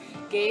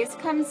 Gaze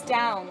comes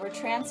down. We're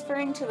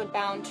transferring to the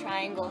bound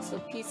triangle, so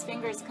peace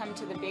fingers come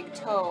to the big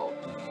toe,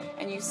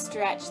 and you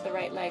stretch the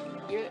right leg.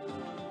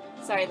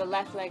 The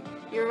left leg.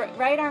 Your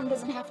right arm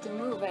doesn't have to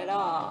move at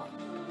all.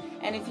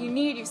 And if you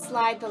need, you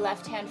slide the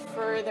left hand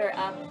further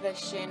up the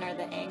shin or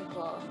the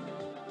ankle.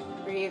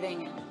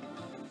 Breathing in.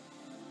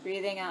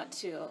 Breathing out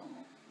 2.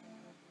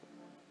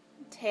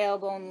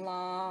 Tailbone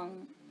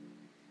long.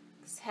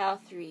 Exhale,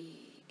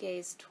 3.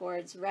 Gaze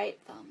towards right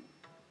thumb.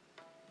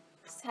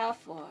 Exhale,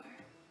 4.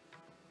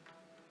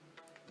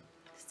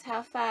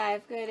 Exhale,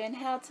 5. Good.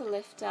 Inhale to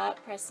lift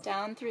up. Press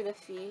down through the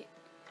feet.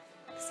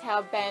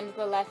 Exhale, bend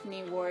the left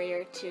knee,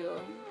 warrior 2.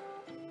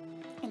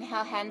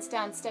 Inhale, hands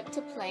down, step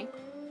to plank.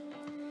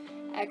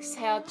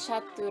 Exhale,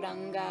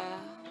 chaturanga.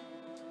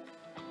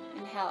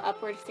 Inhale,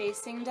 upward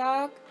facing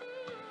dog.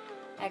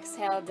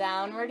 Exhale,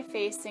 downward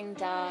facing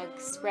dog.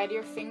 Spread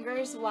your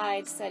fingers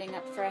wide, setting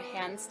up for a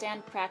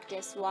handstand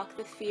practice. Walk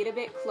the feet a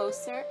bit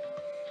closer,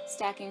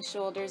 stacking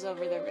shoulders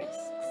over the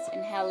wrists.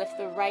 Inhale, lift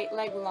the right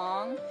leg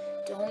long.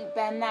 Don't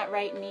bend that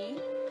right knee.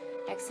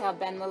 Exhale,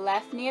 bend the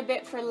left knee a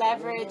bit for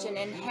leverage, and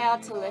inhale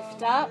to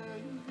lift up.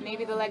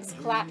 Maybe the legs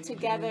clap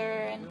together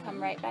and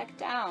come right back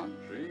down.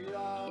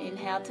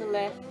 Inhale to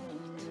lift.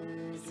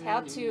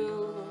 Exhale,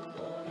 2.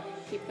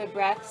 Keep the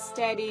breath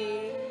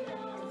steady.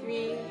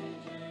 3.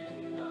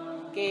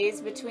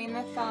 Gaze between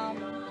the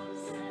thumbs.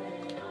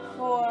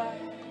 4.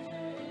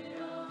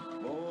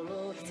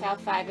 Exhale,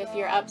 5. If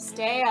you're up,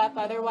 stay up.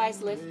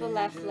 Otherwise, lift the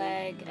left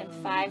leg. And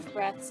 5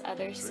 breaths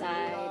other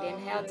side.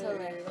 Inhale to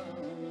lift.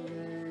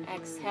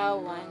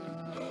 Exhale,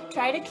 1.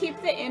 Try to keep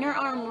the inner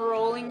arm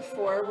rolling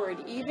forward,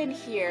 even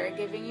here,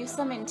 giving you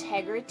some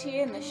integrity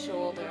in the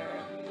shoulder.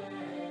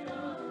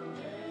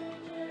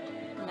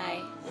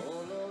 Nice.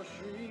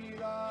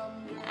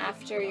 And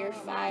after your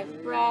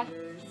 5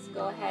 breaths,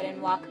 go ahead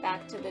and walk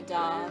back to the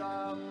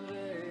dog.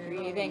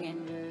 Breathing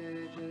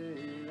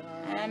in.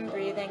 And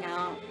breathing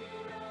out.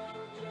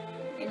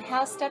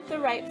 Inhale, step the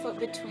right foot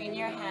between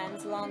your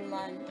hands, long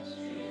lunge.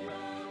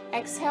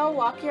 Exhale,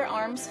 walk your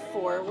arms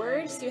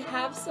forward so you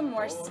have some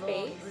more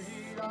space.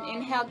 And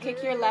inhale,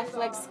 kick your left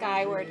leg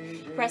skyward.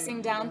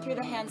 Pressing down through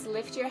the hands,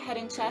 lift your head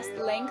and chest,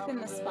 lengthen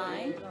the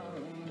spine.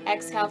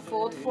 Exhale,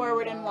 fold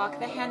forward and walk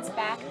the hands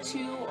back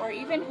to or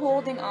even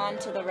holding on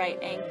to the right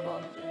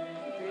ankle.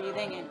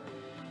 Breathing in.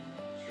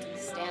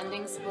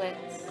 Standing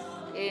splits.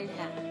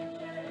 Inhale.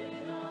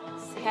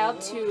 Exhale,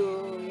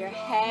 2. Your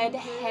head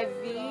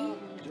heavy.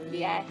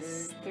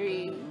 Yes.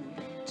 3.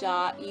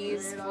 Jaw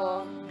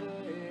easeful.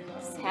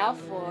 Exhale,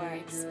 4.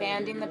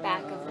 Expanding the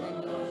back of the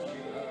knee.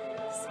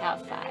 Exhale,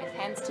 5.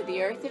 Hands to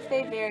the earth if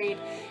they varied.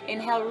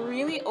 Inhale,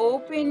 really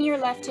open your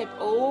left hip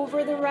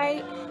over the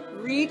right.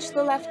 Reach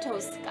the left toe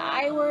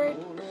skyward.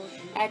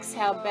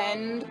 Exhale,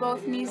 bend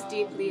both knees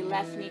deeply.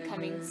 Left knee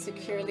coming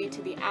securely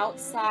to the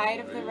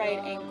outside of the right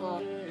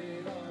ankle.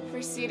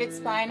 For seated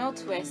spinal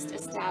twist,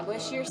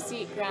 establish your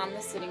seat, ground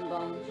the sitting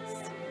bones.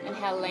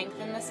 Inhale,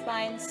 lengthen the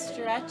spine,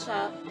 stretch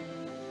up.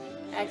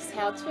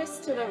 Exhale,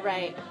 twist to the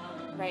right.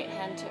 Right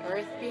hand to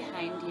earth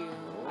behind you.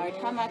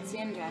 Ardha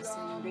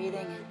Matsyendrasana.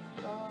 Breathing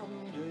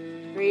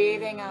in.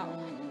 Breathing out.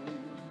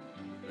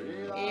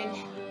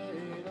 Inhale.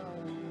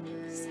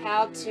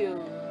 Exhale, 2.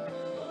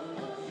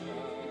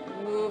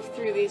 Move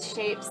through these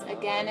shapes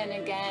again and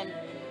again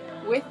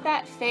with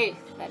that faith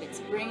that it's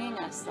bringing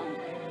us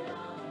somewhere.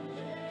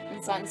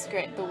 In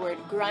Sanskrit, the word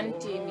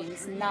granti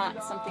means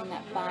knot, something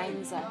that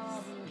binds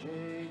us.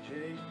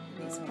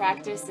 These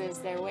practices,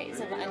 they're ways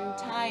of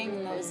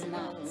untying those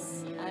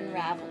knots,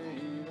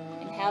 unraveling.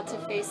 Inhale to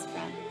face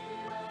front.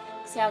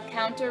 Exhale,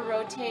 counter,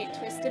 rotate,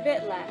 twist a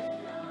bit left.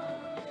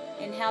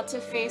 Inhale to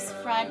face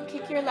front,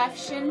 kick your left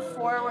shin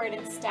forward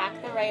and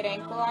stack the right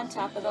ankle on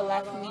top of the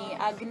left knee.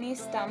 Agni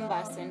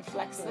Stambhasana,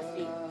 flex the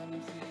feet.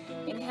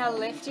 Inhale,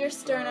 lift your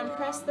sternum,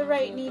 press the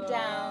right knee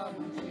down.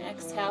 And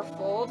exhale,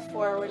 fold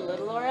forward,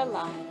 little or a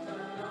lot.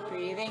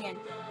 Breathing in.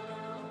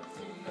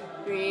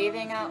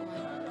 Breathing out.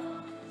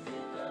 1.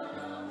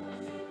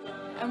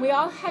 And we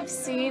all have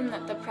seen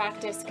that the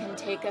practice can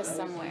take us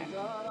somewhere.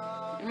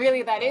 And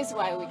really that is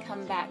why we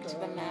come back to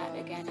the mat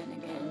again and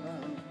again.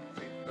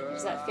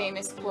 There's that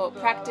famous quote,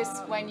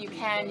 practice when you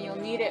can, you'll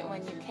need it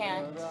when you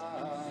can't.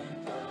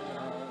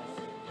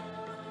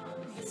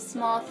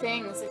 Small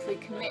things, if we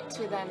commit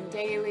to them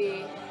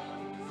daily,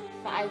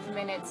 5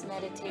 minutes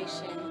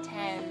meditation,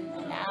 10,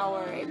 an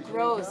hour, it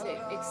grows,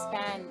 it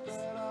expands.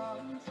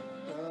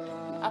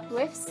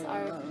 Uplifts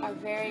our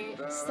very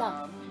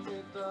self.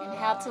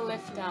 Inhale to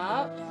lift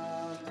up.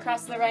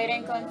 Cross the right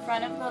ankle in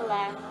front of the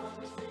left.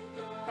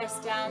 Press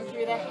down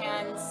through the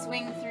hands,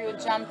 swing through,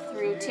 jump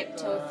through,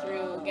 tiptoe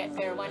through, get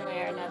there one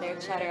way or another,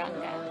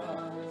 chaturanga.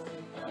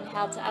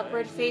 Inhale to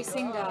upward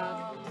facing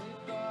dog.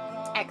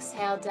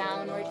 Exhale,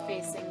 downward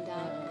facing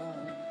dog.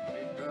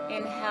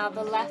 Inhale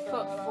the left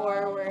foot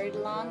forward,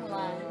 long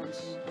lunge.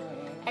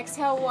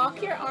 Exhale, walk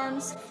your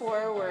arms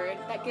forward.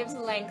 That gives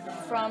length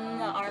from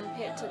the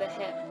armpit to the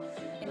hip.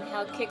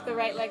 Inhale, kick the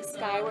right leg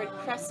skyward,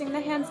 pressing the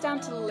hands down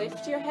to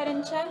lift your head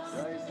and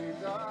chest.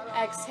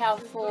 Exhale,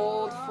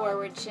 fold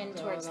forward, chin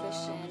towards the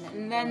shin.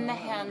 And then the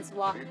hands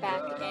walk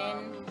back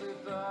in.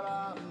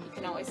 You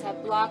can always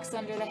have blocks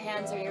under the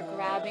hands or you're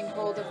grabbing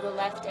hold of the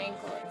left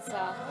ankle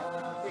itself.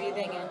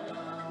 Breathing in.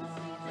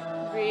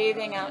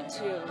 Breathing out,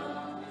 2.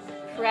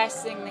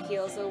 Pressing the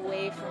heels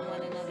away from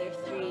one another,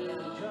 3.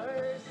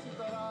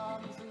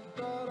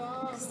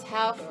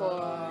 Exhale,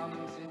 4.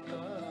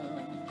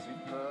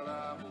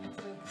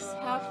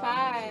 Exhale,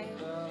 5.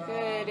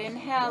 Good.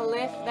 Inhale,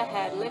 lift the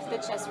head, lift the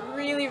chest.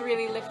 Really,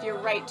 really lift your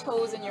right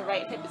toes and your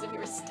right hip as if you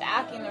were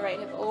stacking the right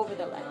hip over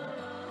the left.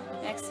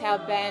 Exhale,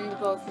 bend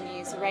both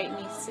knees, right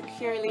knee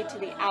securely to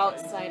the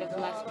outside of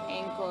left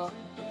ankle.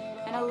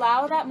 And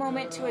allow that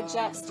moment to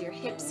adjust, your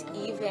hips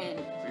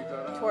even,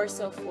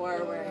 torso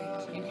forward.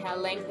 Inhale,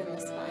 lengthen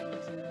the spine.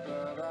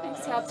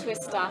 Exhale,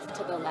 twist off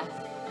to the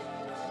left.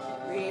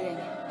 Breathing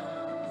in.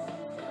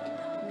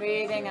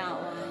 Breathing out,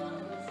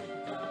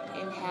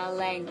 1. Inhale,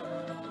 length.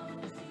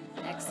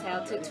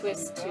 Exhale to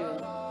twist, 2.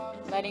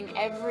 Letting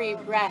every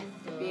breath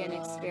be an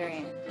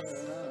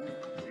experience.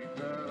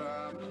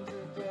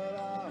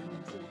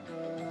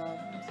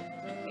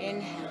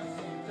 Inhale.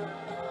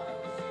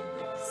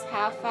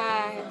 Exhale,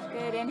 5.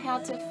 Good.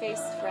 Inhale to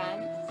face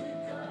front.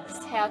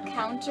 Exhale,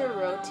 counter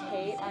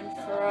rotate,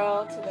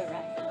 unfurl to the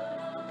right.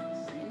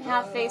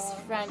 Inhale, face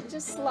front.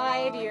 Just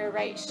slide your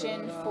right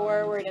shin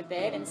forward a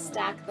bit and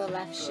stack the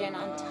left shin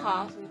on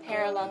top,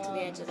 parallel to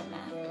the edge of the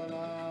mat.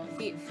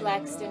 Feet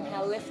flexed.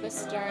 Inhale, lift the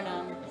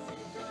sternum.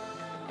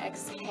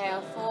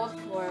 Exhale, fold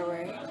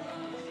forward.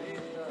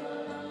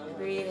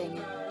 Breathing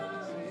in.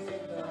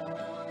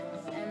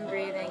 And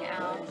breathing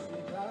out.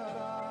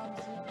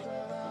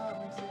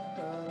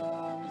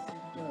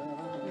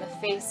 In the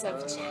face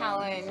of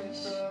challenge,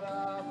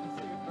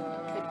 we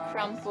could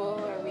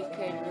crumple or we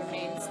could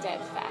remain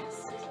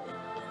steadfast.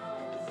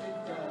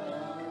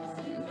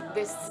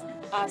 This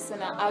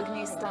asana,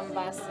 Agni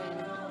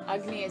Stambhasana,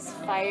 Agni is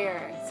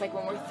fire. It's like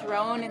when we're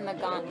thrown in the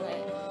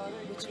gauntlet,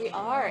 which we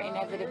are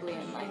inevitably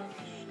in life.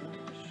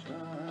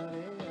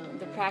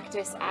 The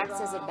practice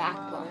acts as a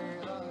backbone.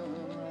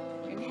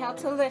 Inhale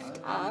to lift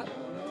up.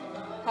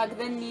 Hug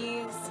the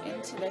knees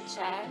into the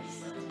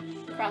chest.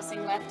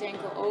 Crossing left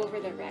ankle over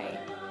the right.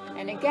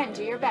 And again,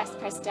 do your best.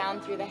 Press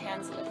down through the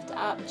hands, lift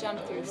lift up,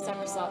 jump through,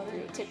 somersault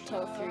through,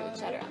 tiptoe through,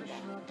 chaturanga.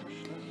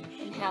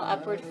 Inhale,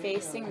 upward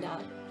facing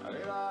dog.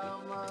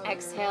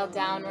 Exhale,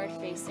 downward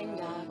facing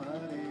dog.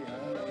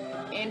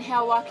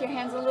 Inhale, walk your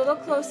hands a little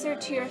closer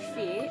to your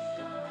feet.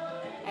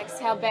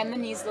 Exhale, bend the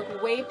knees,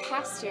 look way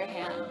past your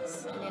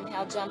hands. And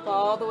inhale, jump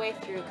all the way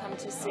through, come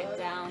to sit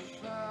down.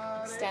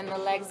 Extend the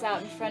legs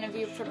out in front of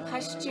you for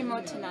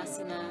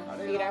Paschimottanasana.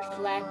 Feet are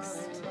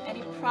flexed.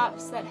 Any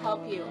props that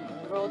help you.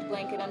 Rolled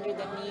blanket under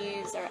the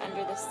knees or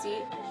under the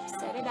seat,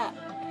 set it up.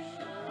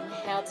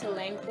 Inhale to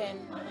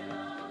lengthen.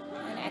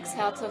 And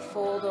exhale to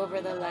fold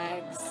over the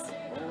legs.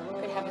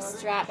 You could have a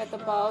strap at the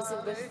balls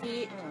of the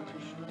feet,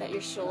 that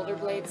your shoulder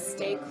blades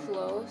stay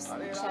close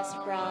and the chest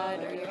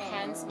broad, or your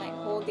hands might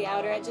hold the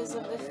outer edges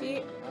of the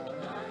feet,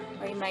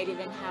 or you might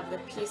even have the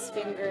peace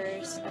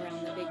fingers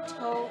around the big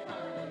toe,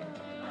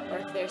 or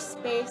if there's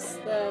space,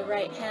 the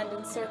right hand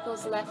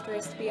encircles left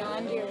wrist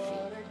beyond your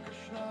feet.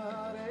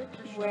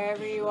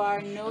 Wherever you are,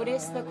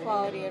 notice the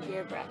quality of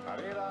your breath.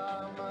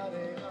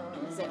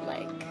 Is it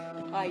like,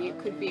 you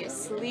could be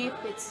asleep,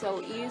 it's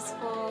so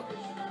easeful,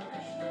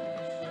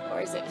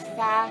 or is it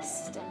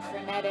fast and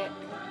frenetic?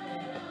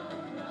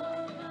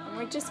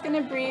 We're just going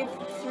to breathe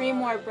 3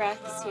 more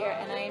breaths here,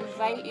 and I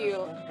invite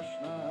you,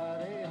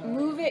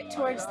 move it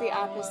towards the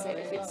opposite.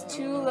 If it's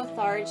too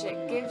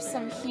lethargic, give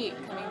some heat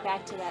coming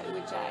back to that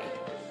ujjayi.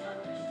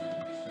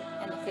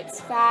 And if it's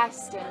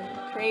fast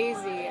and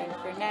crazy and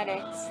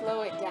frenetic,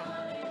 slow it down.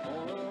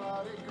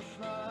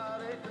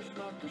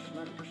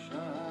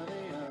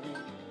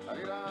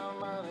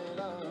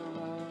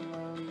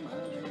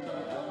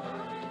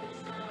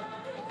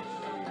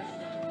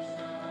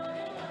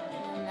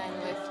 And then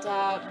lift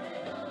up.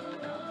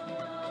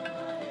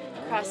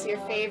 Cross your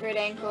favorite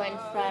ankle in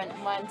front.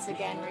 Once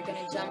again, we're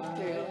going to jump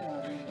through.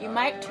 You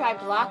might try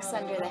blocks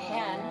under the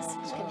hands,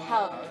 which can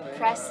help.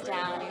 Press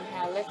down.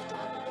 Inhale, lift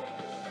up.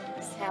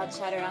 Exhale,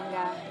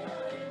 chaturanga.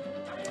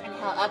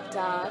 Inhale, up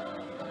dog.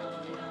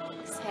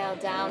 Exhale,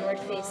 downward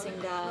facing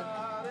dog.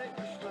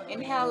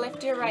 Inhale,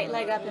 lift your right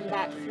leg up and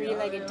back,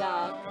 3-legged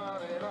dog.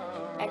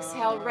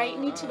 Exhale, right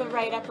knee to the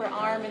right upper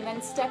arm, and then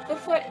step the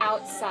foot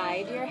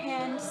outside your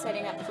hand,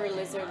 setting up for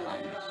lizard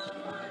lunge.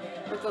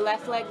 With the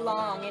left leg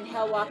long,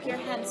 inhale, walk your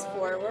hands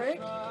forward.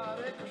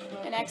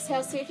 And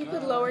exhale, see if you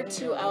could lower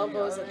 2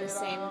 elbows at the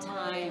same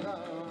time.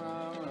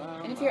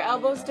 And if your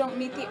elbows don't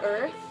meet the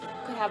earth,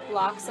 you could have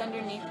blocks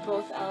underneath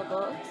both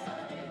elbows.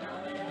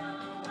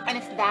 And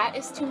if that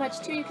is too much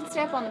too, you can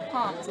step on the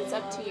palms, it's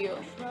up to you.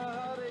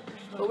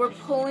 But we're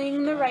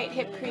pulling the right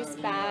hip crease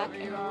back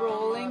and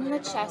rolling the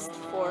chest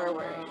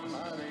forward.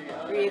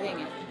 Breathing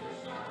in.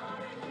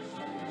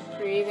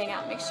 Breathing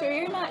out. Make sure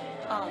you're not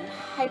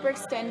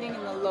hyperextending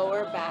in the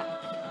lower back,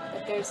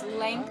 but there's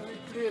length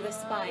through the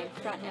spine,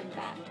 front and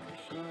back.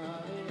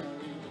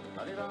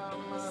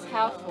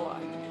 Exhale, 4.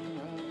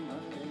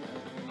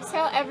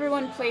 Exhale,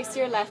 everyone place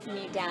your left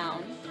knee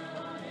down.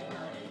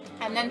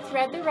 And then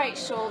thread the right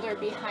shoulder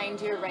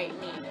behind your right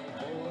knee.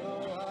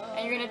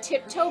 And you're going to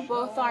tiptoe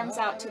both arms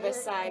out to the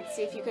side.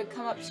 See if you could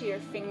come up to your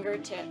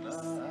fingertips.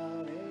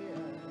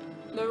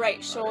 The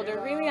right shoulder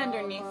really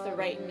underneath the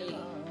right knee.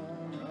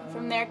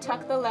 From there,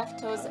 tuck the left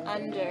toes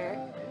under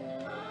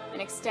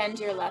and extend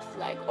your left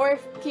leg. Or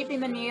if keeping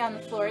the knee on the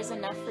floor is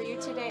enough for you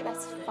today,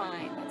 that's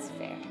fine, that's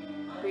fair.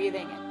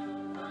 Breathing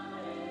in.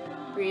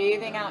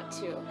 Breathing out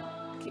 2.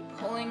 Keep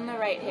pulling the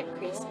right hip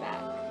crease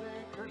back.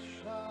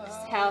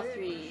 Exhale,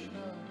 3.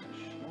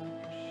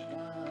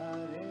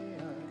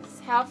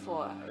 Exhale,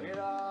 4.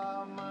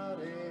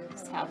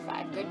 Exhale,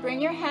 5. Good.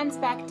 Bring your hands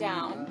back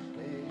down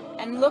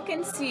and look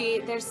and see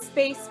there's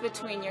space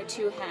between your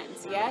 2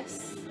 hands,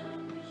 yes?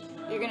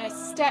 You're going to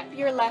step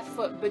your left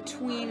foot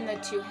between the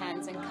 2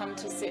 hands and come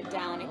to sit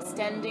down,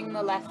 extending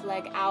the left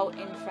leg out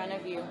in front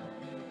of you.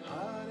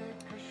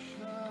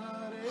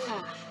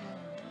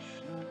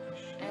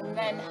 And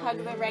then hug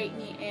the right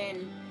knee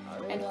in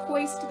and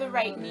hoist the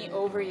right knee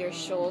over your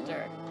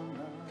shoulder.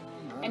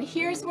 And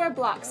here's where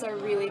blocks are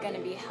really going to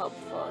be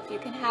helpful. If you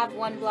can have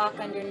 1 block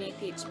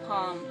underneath each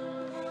palm,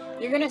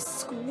 you're going to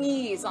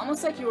squeeze,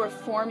 almost like you were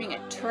forming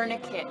a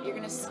tourniquet. You're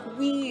going to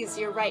squeeze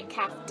your right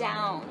calf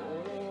down,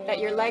 that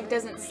your leg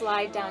doesn't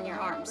slide down your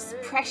arms.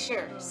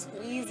 Pressure,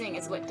 squeezing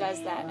is what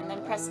does that. And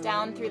then press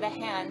down through the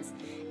hands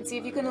and see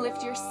if you can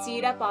lift your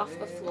seat up off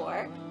the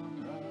floor.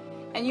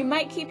 And you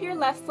might keep your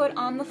left foot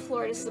on the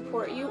floor to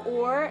support you,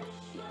 or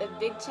the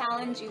big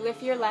challenge, you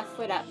lift your left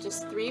foot up.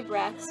 Just 3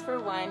 breaths for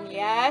 1.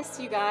 Yes,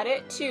 you got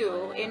it.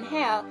 2.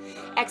 Inhale.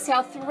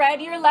 Exhale,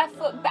 thread your left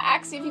foot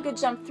back. See if you could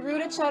jump through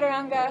to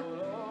chaturanga,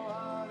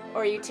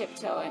 or you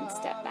tiptoe and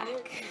step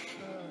back.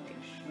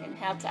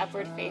 Inhale to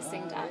upward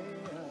facing dog.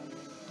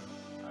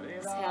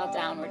 Exhale,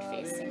 downward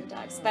facing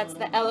dog. So that's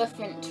the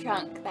elephant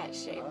trunk, that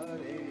shape.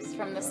 It's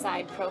from the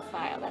side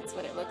profile, that's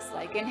what it looks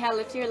like. Inhale,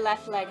 lift your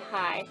left leg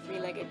high,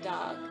 3-legged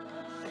dog.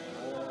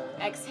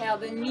 Exhale,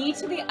 the knee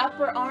to the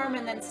upper arm,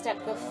 and then step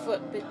the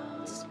foot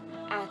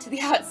to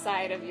the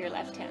outside of your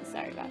left hand.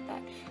 Sorry about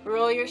that.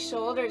 Roll your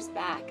shoulders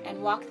back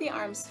and walk the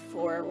arms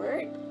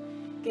forward,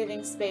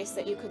 giving space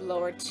that you could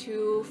lower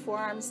 2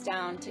 forearms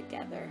down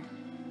together.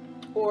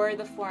 or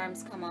the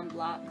forearms come on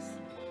blocks.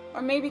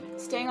 Or maybe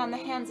staying on the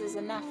hands is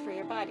enough for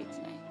your body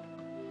tonight.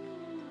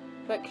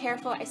 But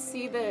careful, I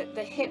see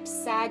the hips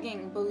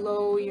sagging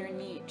below your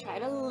knee. Try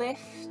to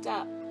lift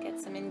up, get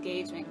some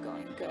engagement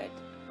going, good.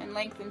 And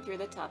lengthen through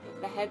the top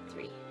of the head,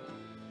 3.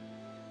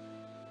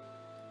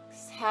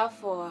 Exhale,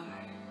 4.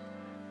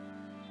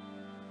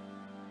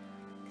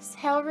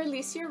 Exhale,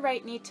 release your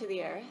right knee to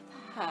the earth.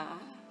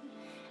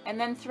 And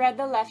then thread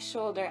the left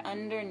shoulder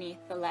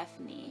underneath the left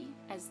knee,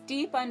 as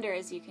deep under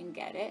as you can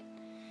get it.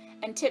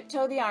 And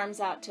tiptoe the arms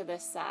out to the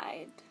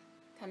side,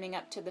 coming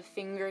up to the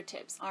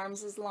fingertips,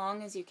 arms as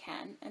long as you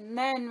can. And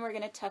then we're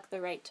going to tuck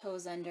the right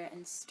toes under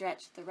and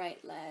stretch the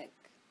right leg.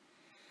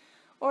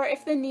 Or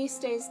if the knee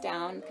stays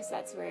down, because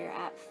that's where you're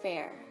at,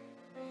 fair.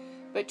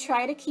 But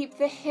try to keep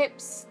the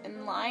hips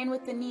in line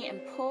with the knee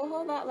and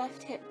pull that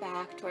left hip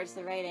back towards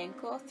the right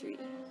ankle, 3.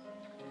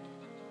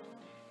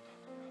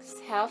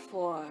 Exhale,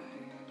 4.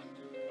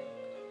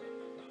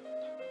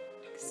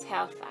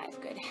 Exhale,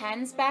 5. Good.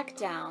 Hands back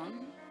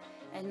down.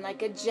 And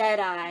like a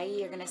Jedi,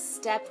 you're going to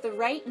step. The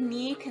right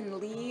knee can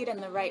lead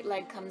and the right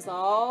leg comes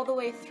all the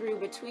way through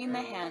between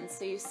the hands.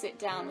 So you sit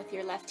down with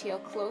your left heel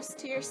close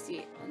to your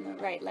seat and the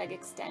right leg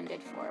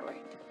extended forward.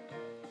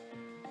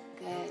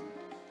 Good.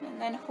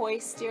 And then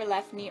hoist your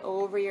left knee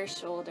over your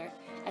shoulder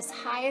as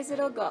high as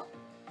it'll go.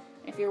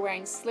 If you're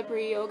wearing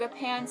slippery yoga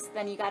pants,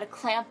 then you got to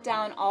clamp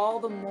down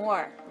all the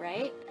more,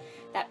 right?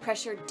 That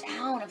pressure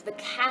down of the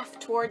calf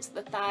towards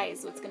the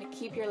thighs, what's going to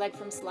keep your leg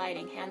from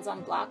sliding. Hands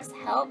on blocks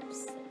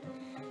helps.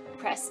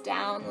 Press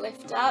down,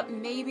 lift up,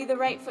 maybe the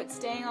right foot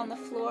staying on the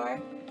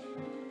floor.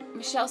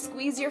 Michelle,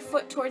 squeeze your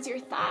foot towards your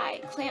thigh.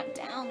 Clamp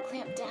down,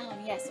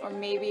 yes. Or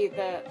maybe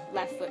the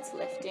left foot's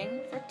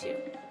lifting for 2.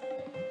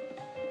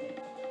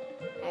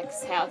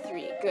 Exhale,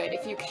 3. Good.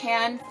 If you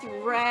can,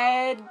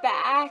 thread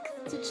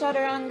back to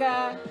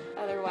Chaturanga.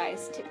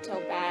 Otherwise,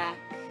 tiptoe back.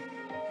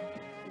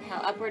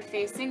 Inhale, upward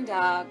facing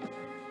dog.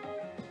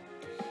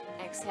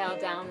 Exhale,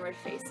 downward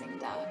facing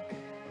dog.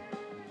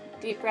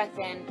 Deep breath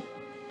in.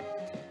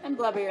 And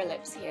blubber your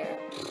lips here.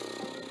 Good.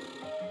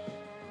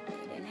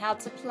 Inhale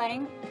to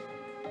plank.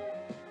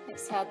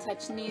 Exhale,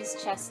 touch knees,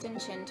 chest, and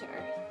chin to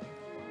earth.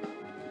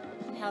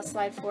 Inhale,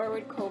 slide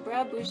forward,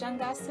 Cobra,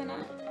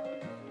 Bhujangasana.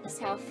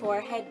 Exhale,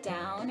 forehead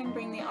down and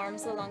bring the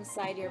arms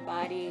alongside your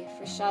body.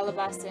 For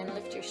Shalabhasana,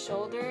 lift your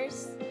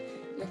shoulders,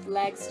 lift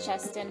legs,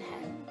 chest, and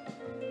head.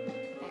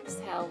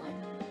 Exhale, 1.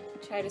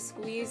 Try to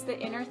squeeze the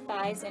inner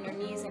thighs, inner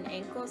knees, and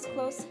ankles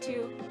close,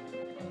 2.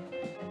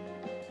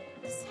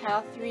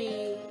 Exhale,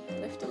 3.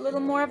 Lift a little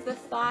more of the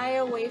thigh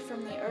away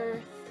from the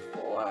earth,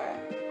 4.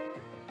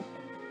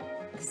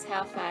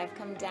 Exhale, 5.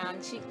 Come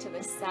down, cheek to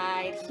the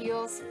side,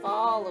 heels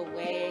fall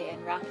away,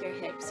 and rock your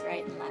hips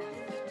right and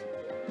left.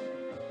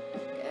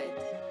 Good.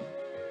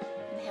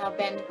 Inhale,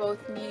 bend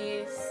both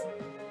knees.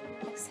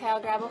 Exhale,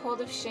 grab a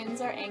hold of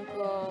shins or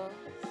ankles.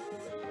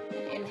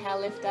 And inhale,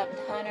 lift up,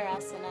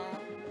 Dhanurasana.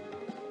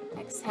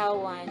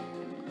 Exhale, 1.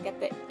 Get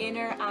the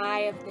inner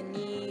eye of the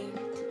knee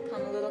to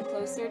come a little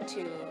closer,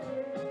 2.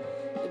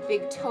 The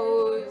big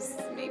toes,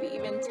 maybe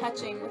even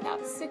touching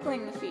without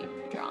sickling the feet,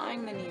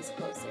 drawing the knees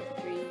closer,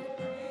 3.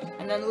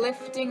 And then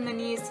lifting the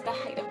knees to the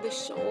height of the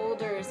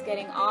shoulders,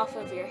 getting off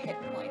of your hip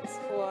points,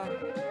 4.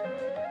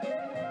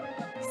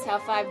 Exhale,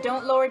 5.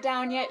 Don't lower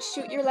down yet.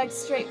 Shoot your legs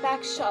straight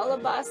back,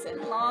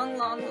 Shalabhasana, long,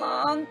 long,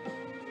 long.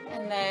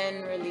 And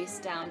then release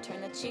down.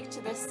 Turn the cheek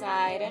to the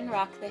side and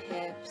rock the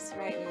hips,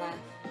 right and left.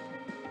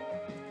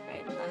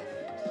 Right and left.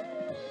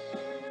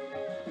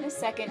 In a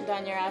second,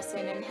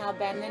 Dhanurasana, inhale,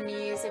 bend the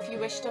knees. If you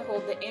wish to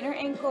hold the inner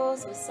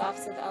ankles with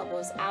softs of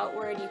elbows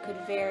outward, you could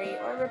vary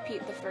or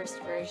repeat the first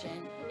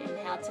version.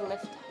 Inhale to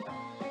lift up.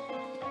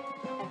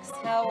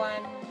 Exhale,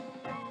 1.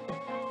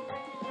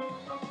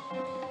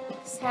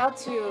 Exhale,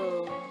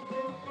 2.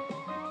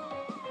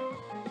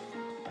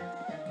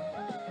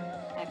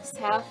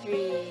 Exhale,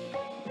 3.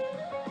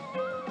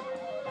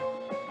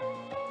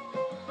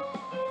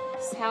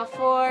 Exhale,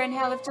 4.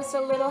 Inhale, lift just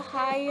a little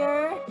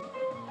higher.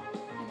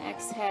 And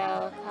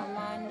exhale, come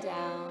on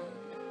down.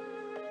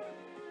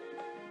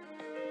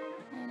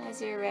 And as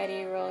you're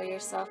ready, roll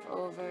yourself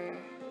over.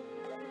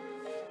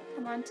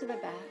 Come on to the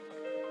back.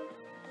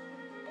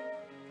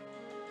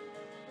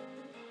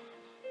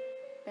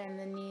 Bend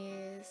the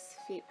knees,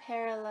 feet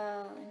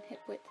parallel and hip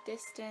width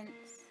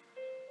distance.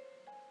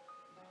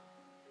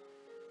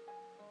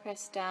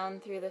 Press down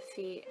through the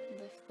feet,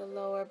 lift the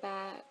lower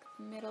back,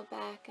 the middle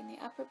back, and the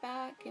upper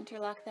back.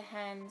 Interlock the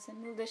hands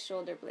and move the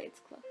shoulder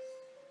blades close.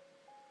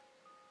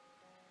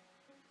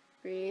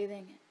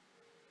 Breathing in.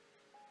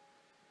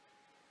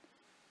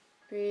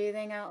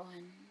 Breathing out,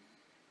 1.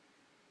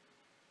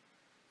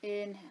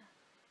 Inhale.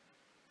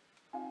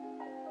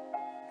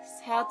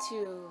 Exhale,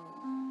 2.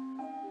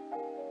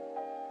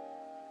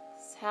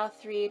 Exhale,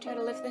 3. Try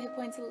to lift the hip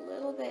points a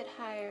little bit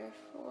higher,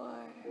 4.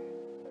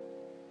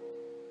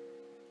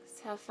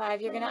 Exhale,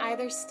 5. You're going to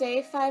either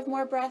stay 5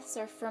 more breaths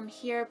or from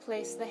here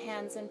place the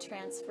hands and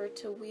transfer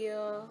to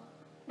wheel.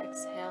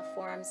 Exhale,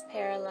 forearms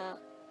parallel.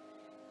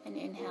 And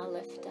inhale,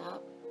 lift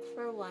up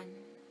for 1.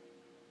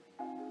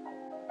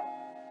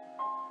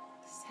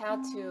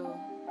 Exhale 2.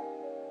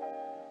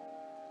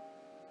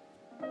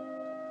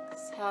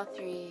 Exhale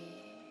 3.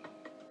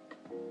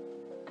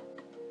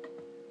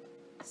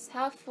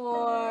 Exhale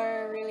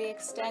 4. Really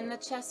extend the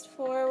chest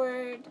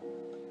forward.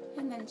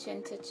 And then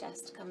chin to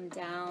chest come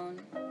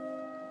down.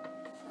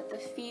 Let the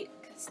feet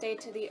stay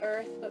to the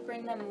earth, but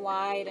bring them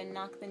wide and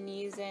knock the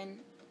knees in.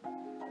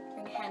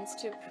 Bring hands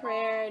to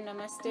prayer,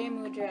 Namaste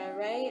Mudra,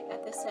 right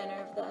at the center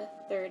of the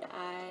third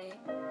eye.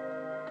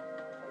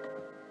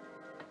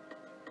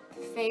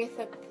 The faith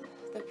that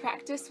the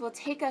practice will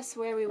take us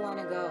where we want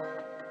to go.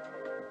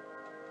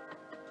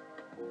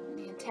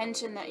 The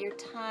intention that your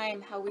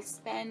time, how we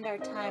spend our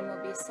time,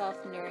 will be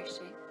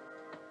self-nourishing.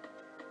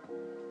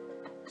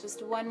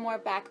 Just one more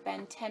back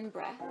bend, 10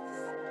 breaths.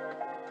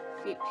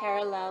 Feet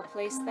parallel,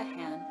 place the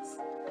hands.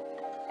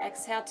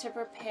 Exhale to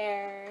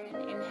prepare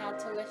and inhale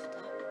to lift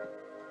up.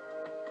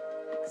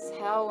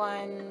 Exhale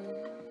 1,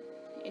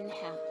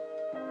 inhale.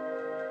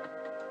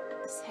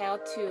 Exhale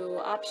 2,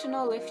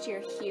 optional, lift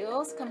your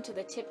heels, come to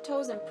the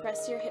tiptoes and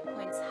press your hip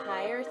points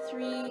higher.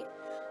 3,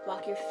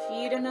 walk your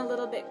feet in a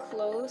little bit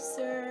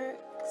closer.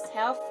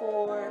 Exhale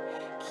 4,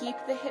 keep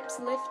the hips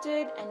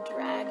lifted and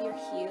drag your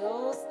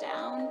heels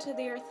down to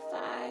the earth.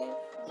 5.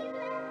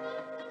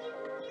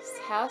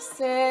 Exhale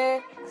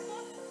 6,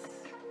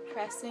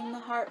 pressing the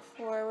heart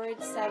forward.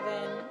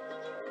 7.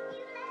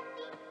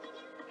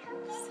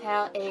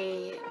 Exhale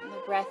 8,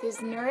 the breath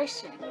is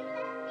nourishing.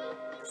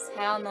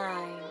 Exhale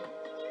 9.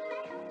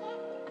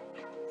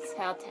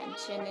 Exhale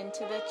tension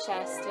into the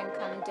chest and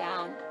come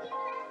down.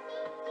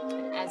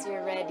 As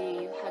you're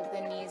ready, you hug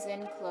the knees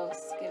in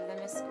close, give them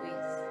a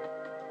squeeze.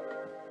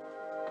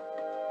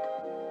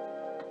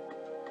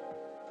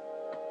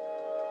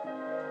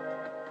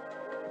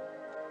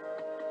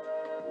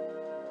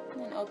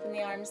 And then open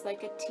the arms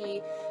like a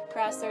T,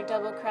 cross or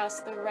double cross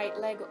the right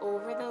leg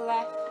over the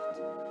left.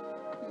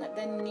 Let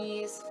the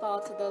knees fall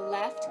to the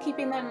left,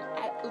 keeping them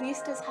at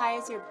least as high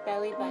as your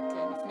belly button,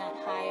 if not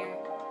higher.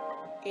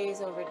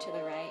 Gaze over to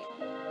the right.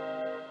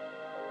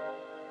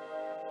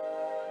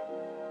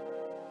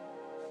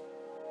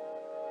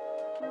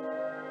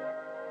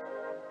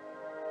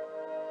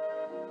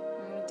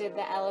 When we did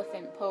the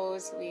elephant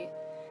pose, at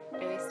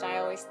least I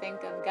always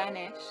think of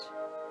Ganesh.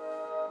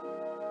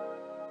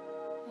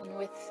 And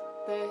with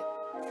the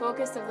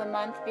focus of the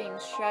month being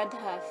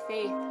Shraddha,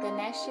 faith,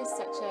 Ganesh is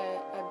such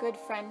a good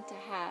friend to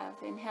have.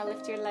 Inhale,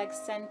 lift your legs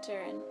center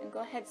and go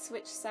ahead,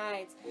 switch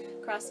sides.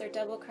 Cross or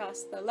double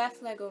cross the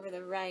left leg over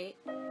the right,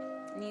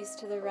 knees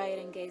to the right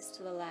and gaze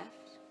to the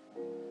left.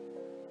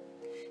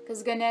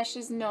 Because Ganesh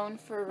is known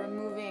for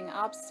removing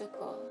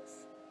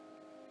obstacles.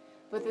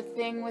 But the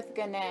thing with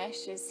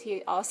Ganesh is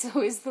he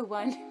also is the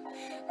one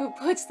who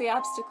puts the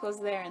obstacles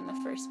there in the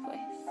first place.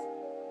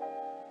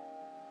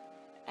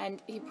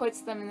 And he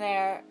puts them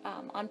there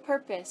on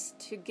purpose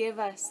to give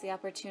us the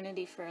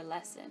opportunity for a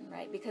lesson,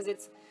 right? Because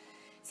it's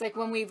like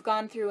when we've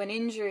gone through an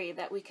injury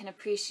that we can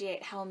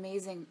appreciate how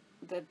amazing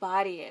the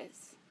body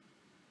is.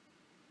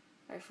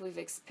 Or if we've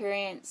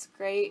experienced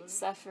great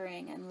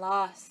suffering and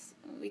loss,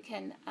 we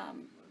can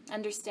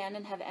understand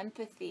and have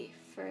empathy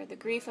for the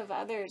grief of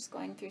others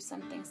going through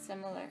something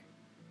similar.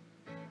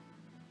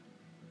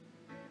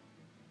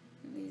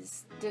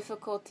 These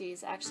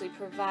difficulties actually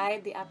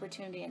provide the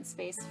opportunity and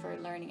space for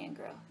learning and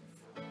growth.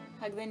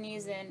 Hug the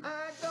knees in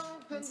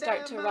and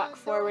start to rock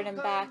forward and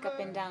back, up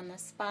and down the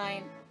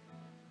spine.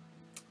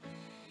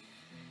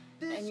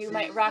 And you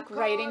might rock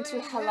right into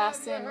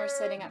Halasana. We're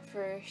setting up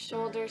for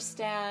shoulder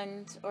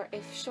stand. Or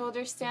if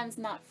shoulder stand's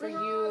not for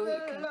you, you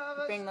can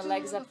bring the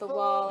legs up the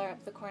wall or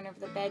up the corner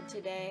of the bed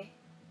today.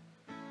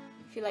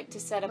 If you like to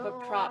set up a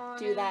prop,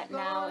 do that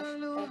now.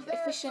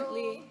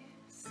 Efficiently,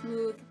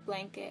 smooth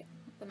blanket,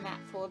 the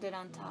mat folded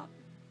on top.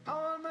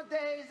 All my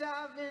days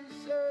I've been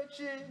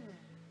searching.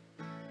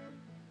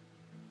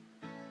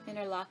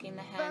 Interlocking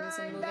the hands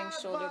and moving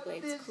shoulder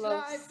blades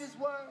close.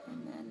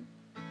 And then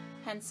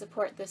hands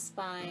support the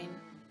spine,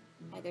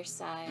 either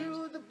side.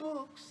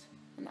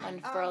 And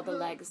unfurl the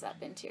legs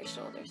up into your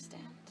shoulder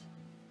stand.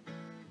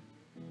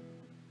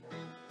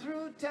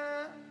 Through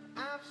time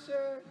I've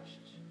searched.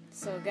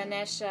 So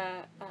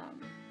Ganesha,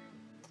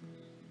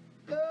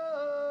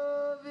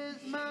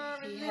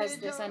 he has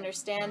this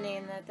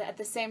understanding that at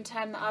the same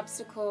time the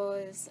obstacle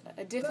is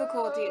a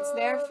difficulty, it's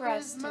there for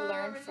us to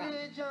learn from.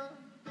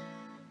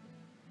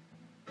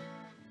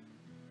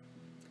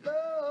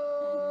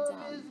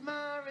 And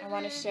I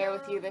want to share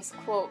with you this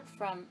quote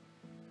from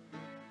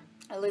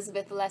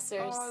Elizabeth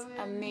Lesser's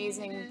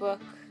amazing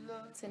book.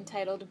 It's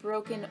entitled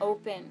Broken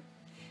Open: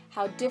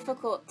 How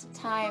Difficult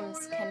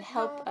Times Can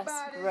Help Us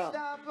Grow.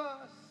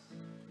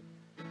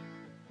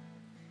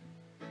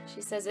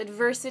 She says,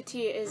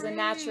 adversity is a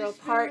natural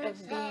part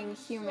of being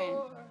human.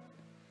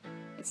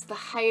 It's the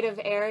height of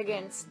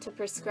arrogance to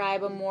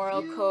prescribe a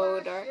moral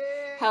code or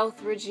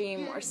health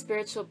regime or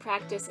spiritual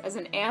practice as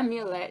an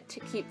amulet to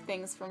keep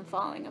things from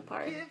falling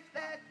apart.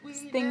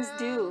 Things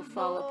do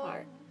fall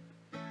apart.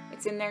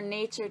 It's in their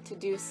nature to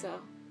do so.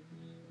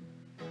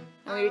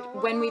 And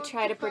when we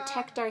try to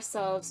protect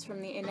ourselves from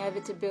the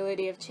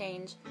inevitability of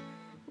change,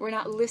 We're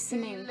not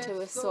listening to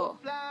the soul.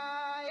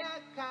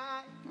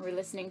 We're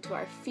listening to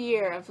our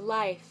fear of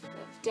life,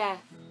 of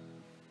death,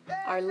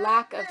 our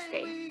lack of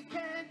faith,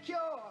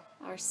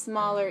 our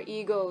smaller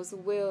ego's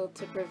will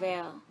to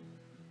prevail.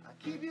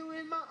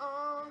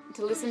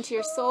 To listen to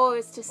your soul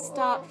is to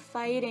stop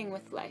fighting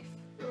with life,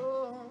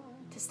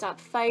 to stop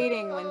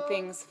fighting when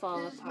things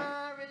fall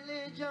apart,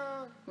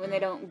 when they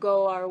don't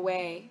go our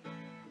way,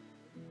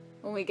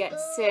 when we get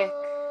sick,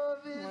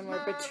 when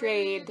we're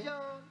betrayed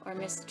or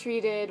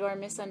mistreated or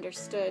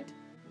misunderstood.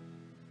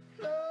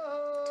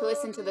 To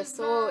listen to the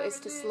soul is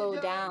to slow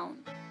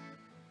down,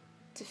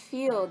 to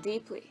feel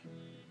deeply,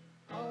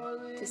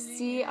 to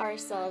see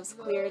ourselves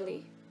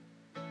clearly,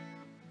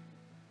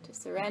 to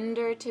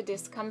surrender to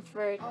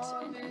discomfort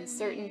and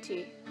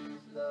uncertainty,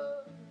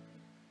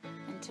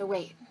 and to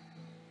wait.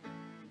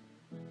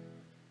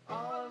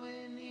 All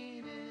we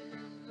need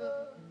is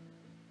love.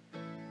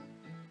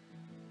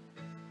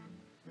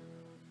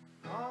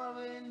 All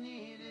we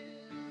need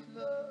is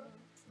love.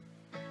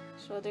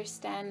 Shoulders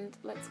stand.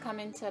 Let's come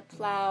into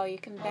plow. You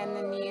can bend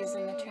the knees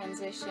in the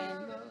transition.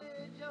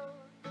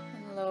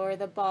 And lower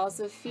the balls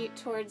of feet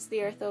towards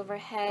the earth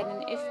overhead.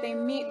 And if they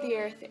meet the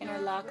earth,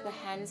 interlock the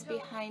hands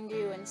behind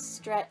you and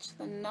stretch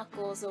the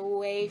knuckles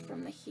away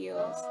from the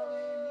heels.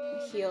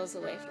 The heels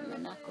away from the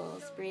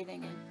knuckles.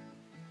 Breathing in.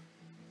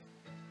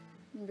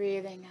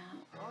 Breathing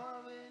out.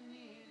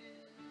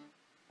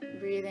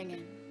 Breathing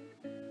in.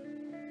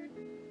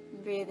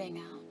 Breathing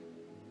out.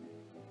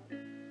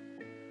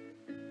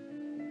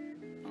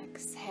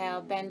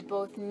 Exhale, bend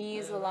both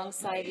knees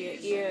alongside your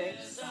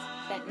ears.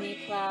 Bent knee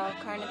plow,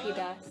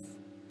 Karnapidas.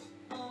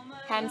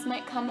 Hands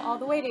might come all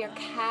the way to your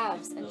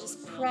calves and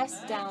just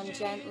press down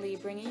gently,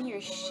 bringing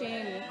your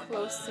shin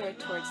closer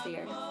towards the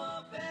earth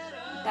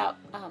without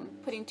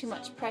putting too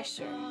much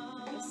pressure.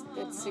 Just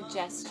good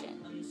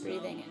suggestion.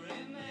 Breathing in.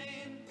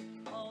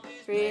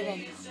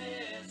 Breathing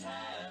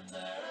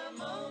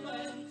out.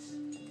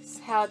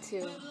 Exhale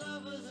 2.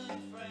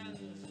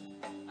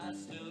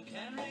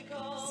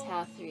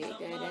 Exhale 3,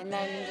 good. And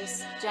then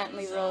just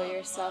gently roll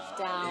yourself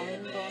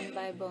down, bone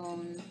by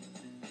bone.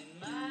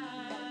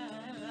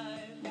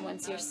 And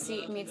once your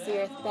seat meets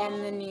the earth,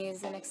 bend the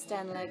knees and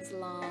extend legs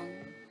long.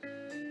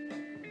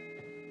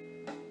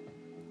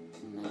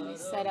 And then we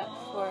set up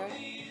for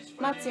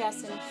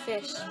Matsyasana,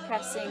 fish,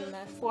 pressing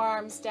the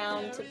forearms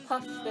down to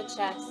puff the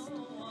chest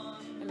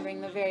and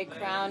bring the very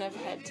crown of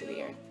head to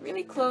the earth.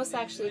 Really close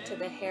actually to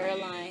the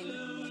hairline,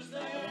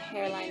 where the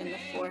hairline and the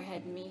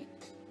forehead meet.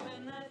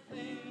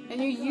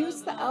 And you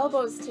use the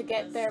elbows to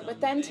get there, but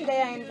then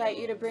today I invite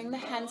you to bring the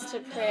hands to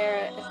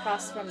prayer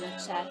across from the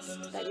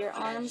chest, that your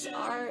arms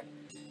are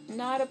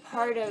not a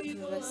part of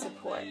the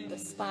support. The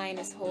spine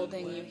is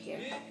holding you here.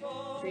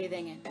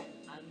 Breathing in.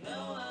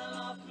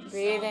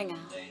 Breathing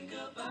out.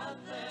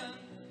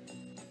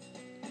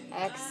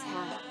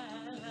 Exhale.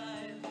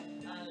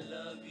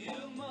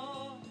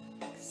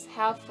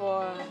 Exhale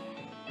 4.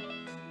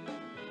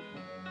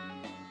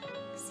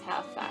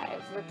 Exhale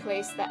 5.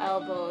 Replace the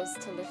elbows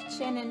to lift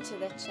chin into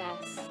the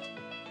chest.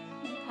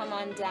 Come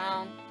on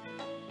down.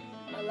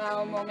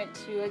 Allow a moment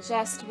to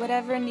adjust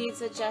whatever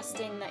needs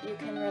adjusting that you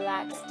can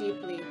relax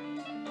deeply.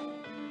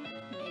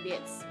 Maybe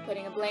it's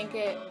putting a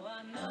blanket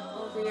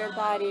over your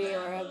body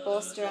or a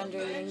bolster under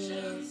your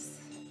knees,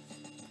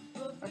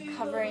 or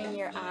covering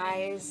your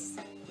eyes.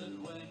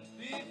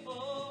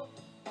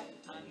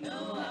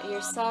 Let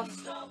yourself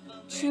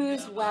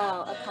choose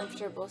well a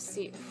comfortable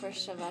seat for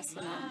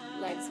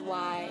Shavasana. Legs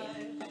wide,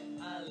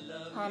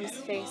 palms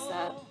face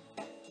up.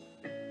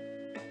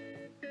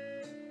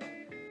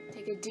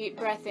 Take a deep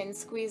breath in,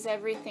 squeeze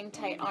everything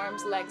tight,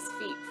 arms, legs,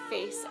 feet,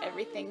 face,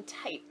 everything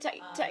tight,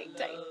 tight, tight,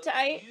 tight,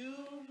 tight.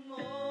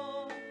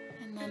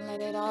 And then let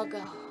it all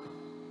go.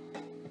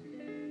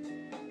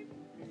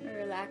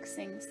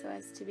 Relaxing so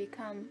as to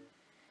become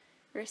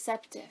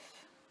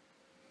receptive,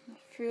 the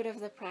fruit of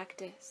the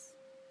practice,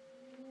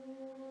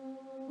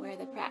 where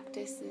the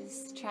practice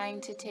is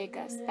trying to take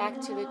us back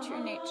to the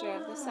true nature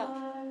of the self.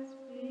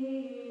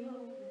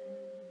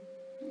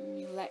 And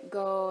you let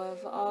go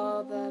of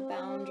all the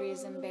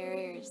boundaries and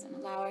barriers and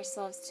allow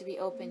ourselves to be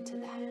open to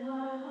that.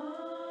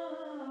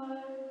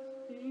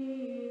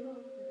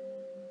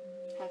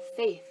 Have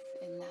faith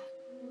in that.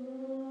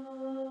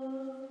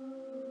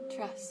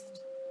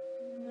 Trust.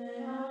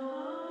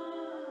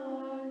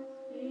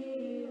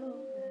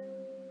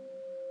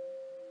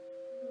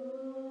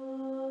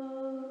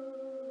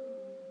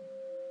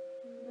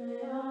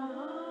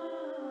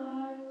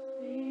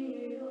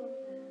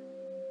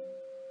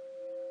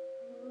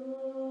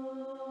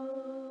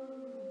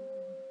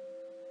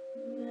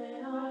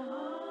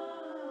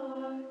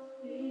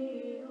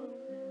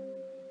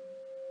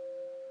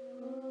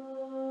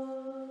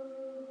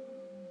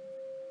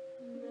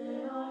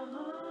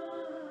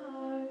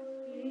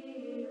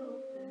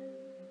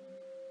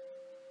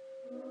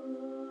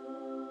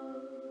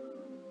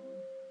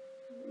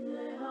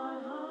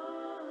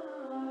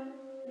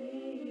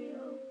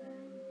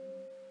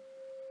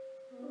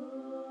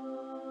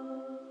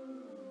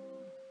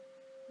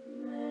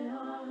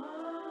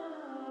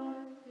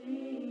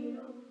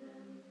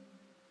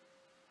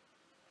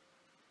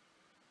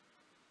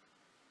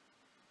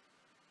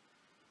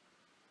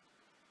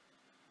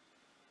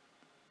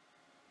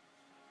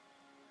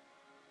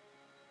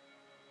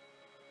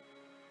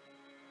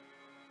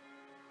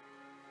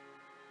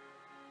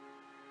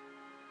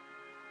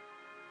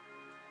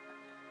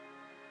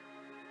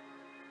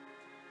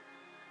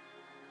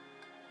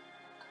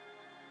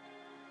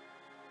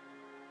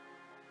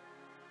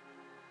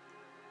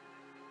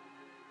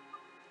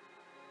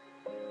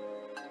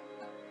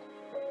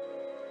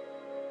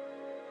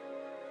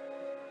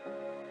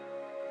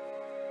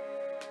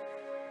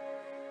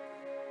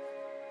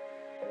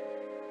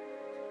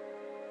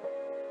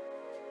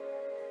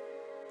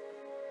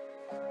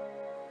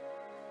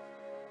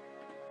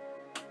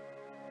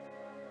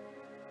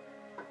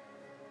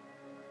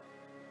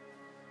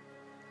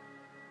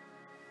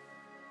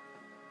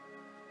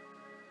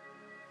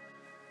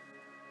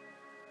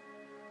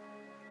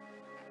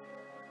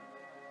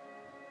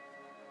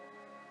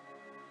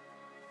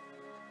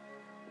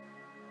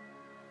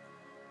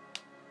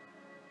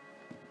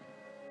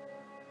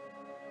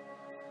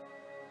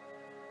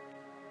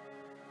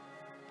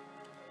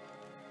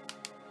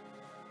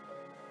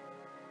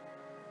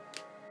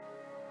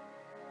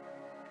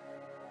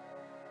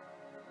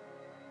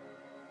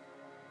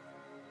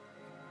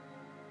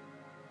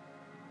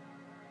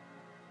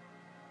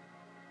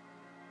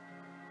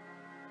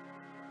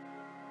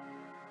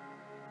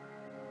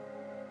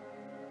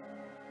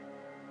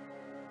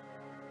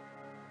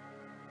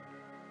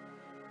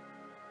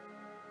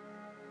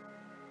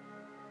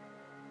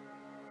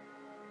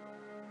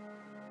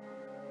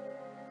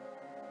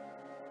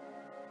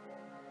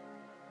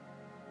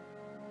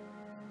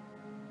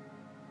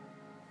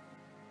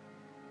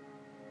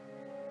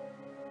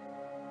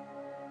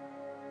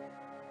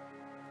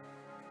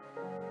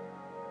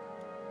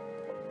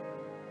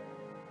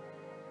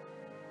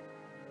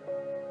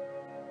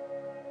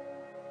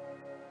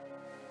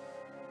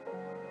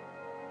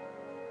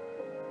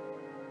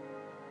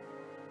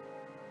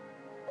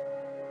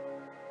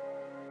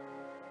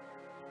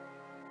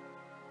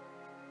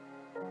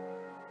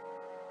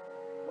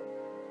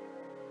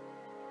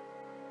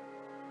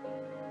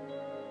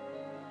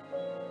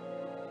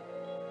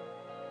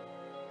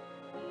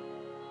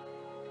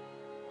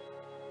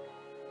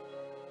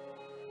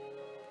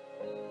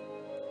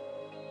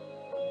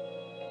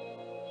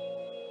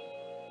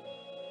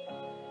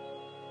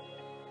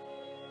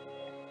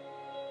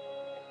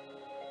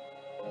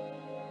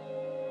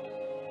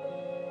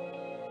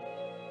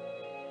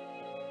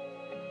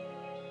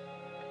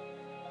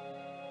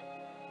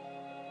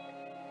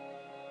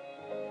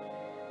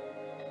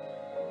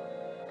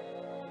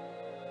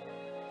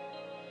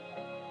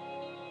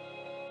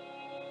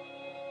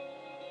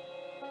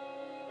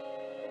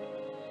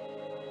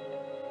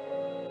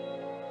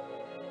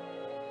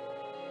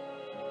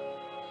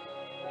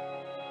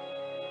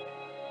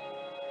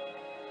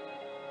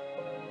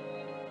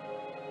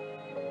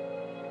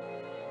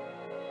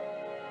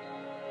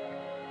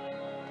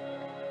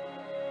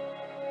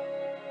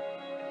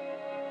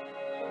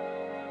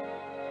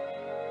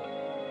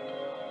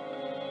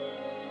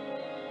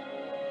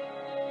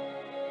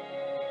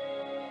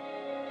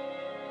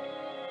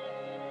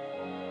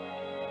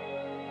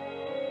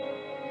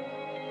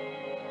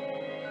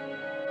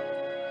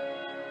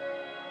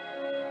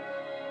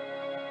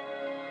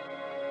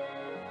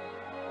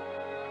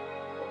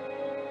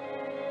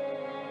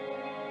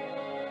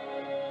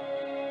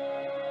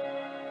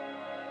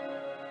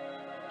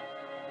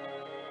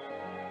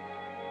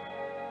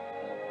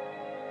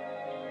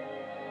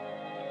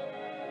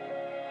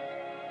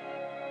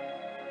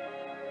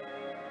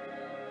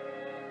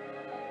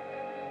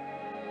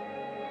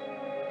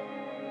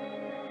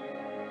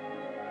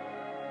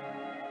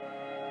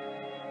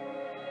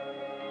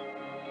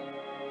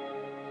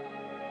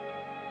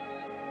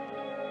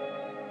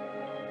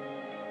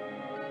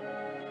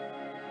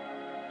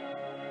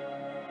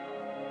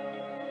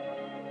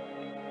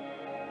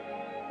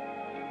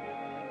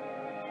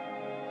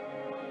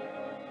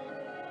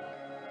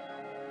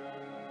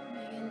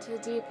 to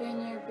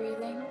deepen your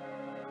breathing.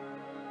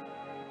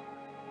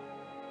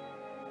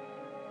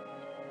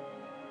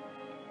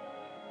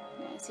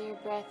 As your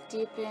breath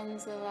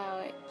deepens, allow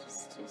it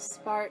just to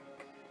spark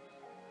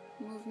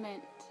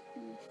movement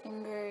in the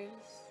fingers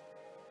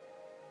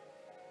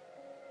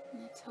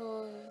and the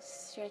toes,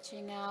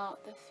 stretching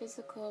out the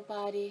physical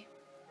body.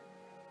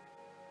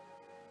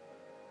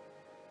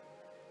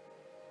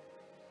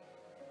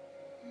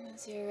 And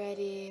as you're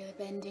ready,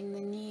 bending the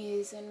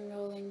knees and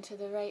rolling to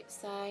the right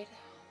side.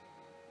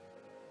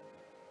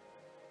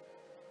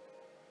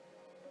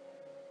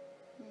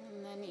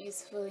 And then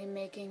easily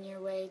making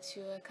your way to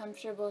a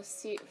comfortable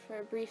seat for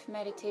a brief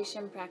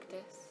meditation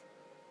practice.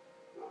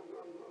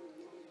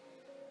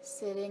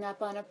 Sitting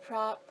up on a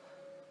prop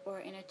or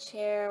in a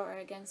chair or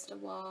against a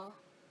wall.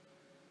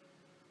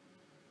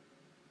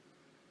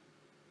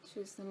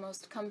 Choose the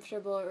most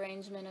comfortable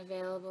arrangement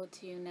available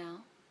to you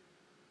now.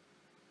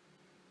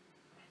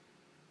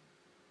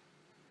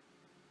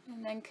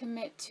 And then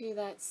commit to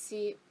that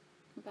seat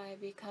by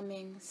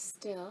becoming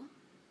still.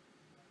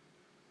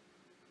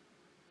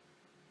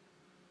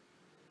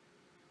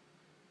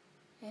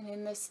 And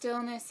in the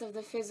stillness of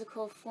the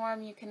physical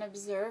form, you can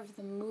observe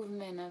the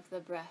movement of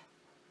the breath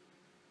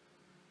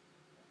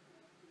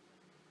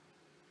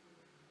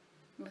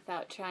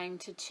without trying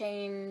to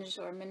change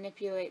or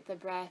manipulate the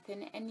breath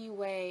in any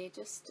way,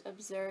 just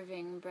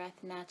observing breath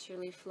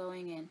naturally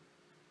flowing in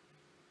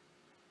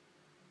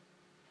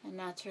and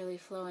naturally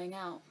flowing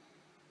out.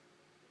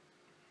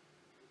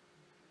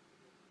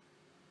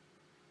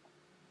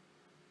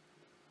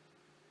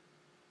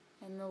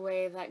 And the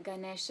way that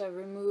Ganesha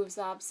removes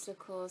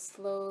obstacles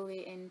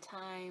slowly in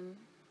time.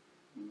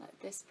 Let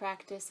this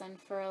practice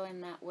unfurl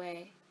in that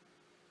way.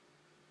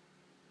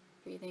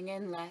 Breathing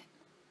in, let.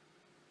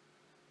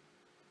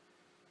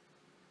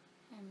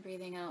 And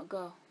breathing out,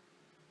 go.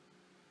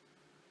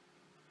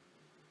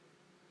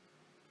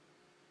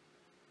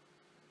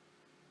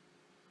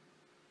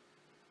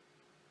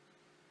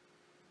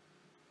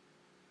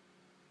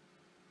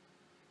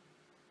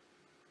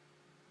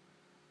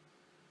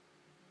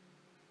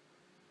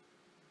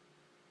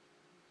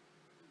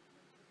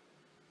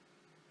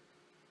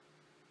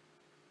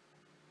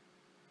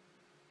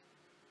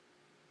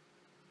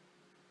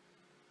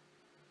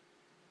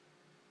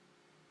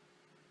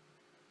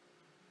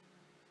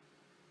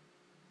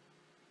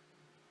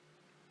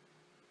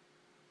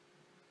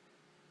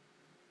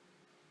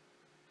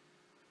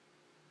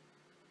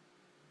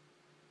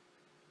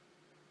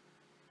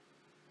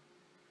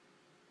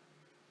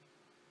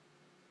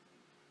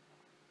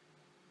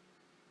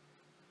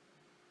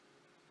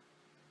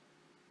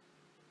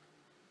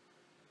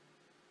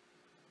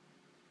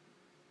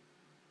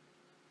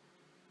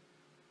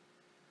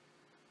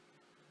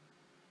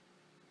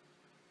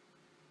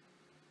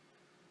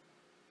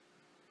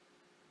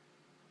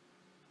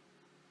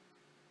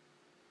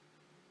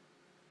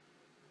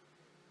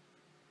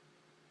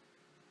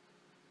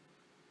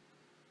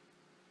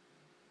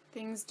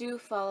 Things do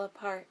fall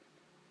apart.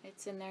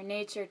 It's in their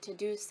nature to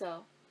do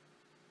so.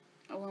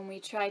 When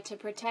we try to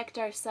protect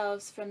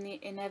ourselves from the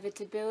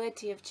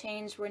inevitability of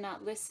change, we're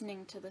not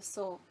listening to the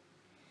soul.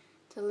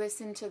 To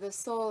listen to the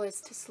soul is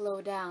to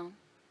slow down,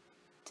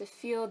 to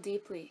feel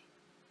deeply,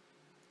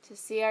 to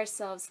see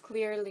ourselves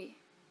clearly,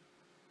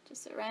 to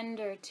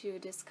surrender to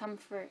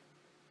discomfort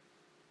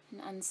and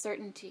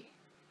uncertainty,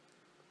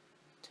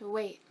 to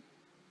wait,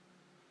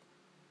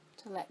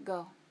 to let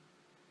go.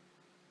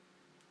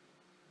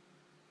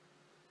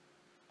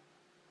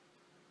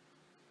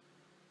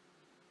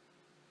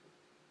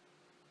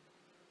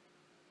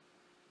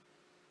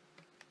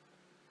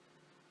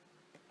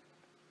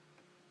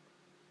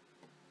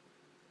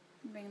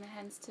 Bring the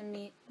hands to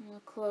meet, and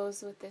we'll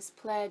close with this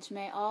pledge.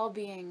 May all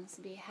beings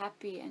be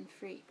happy and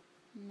free.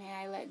 May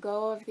I let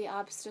go of the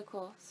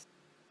obstacles,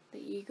 the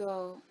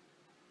ego,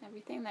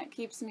 everything that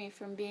keeps me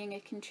from being a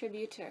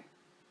contributor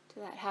to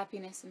that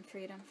happiness and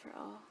freedom for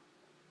all.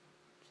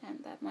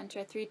 Chant that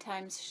mantra 3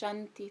 times,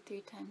 Shanti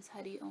 3 times,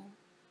 Hari Om.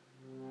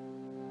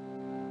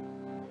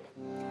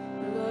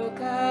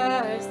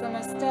 Loka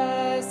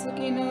samasta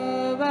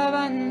sukhino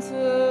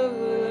bhavantu,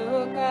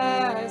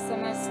 loka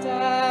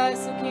samasta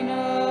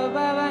sukhino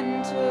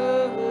bhavantu,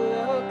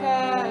 loka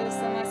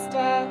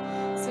samasta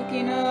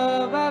sukhino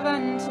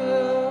bhavantu.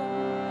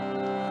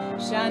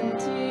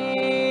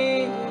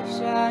 Shanti,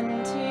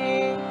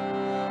 Shanti,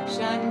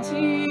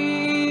 Shanti.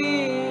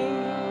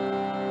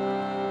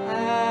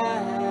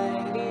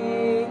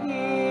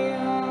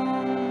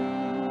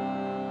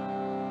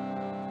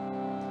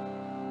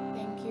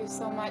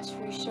 So much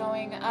for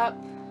showing up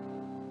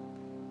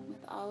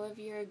with all of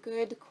your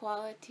good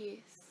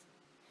qualities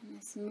and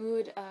this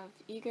mood of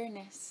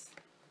eagerness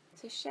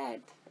to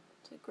shed,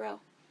 to grow,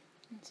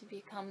 and to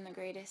become the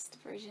greatest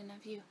version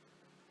of you.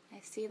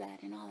 I see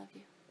that in all of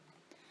you.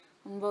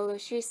 Om Bolo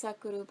Shri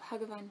Sakuru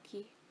Bhagavan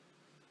Ki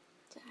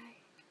Jai.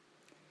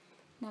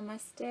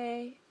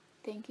 Namaste.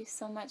 Thank you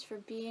so much for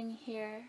being here.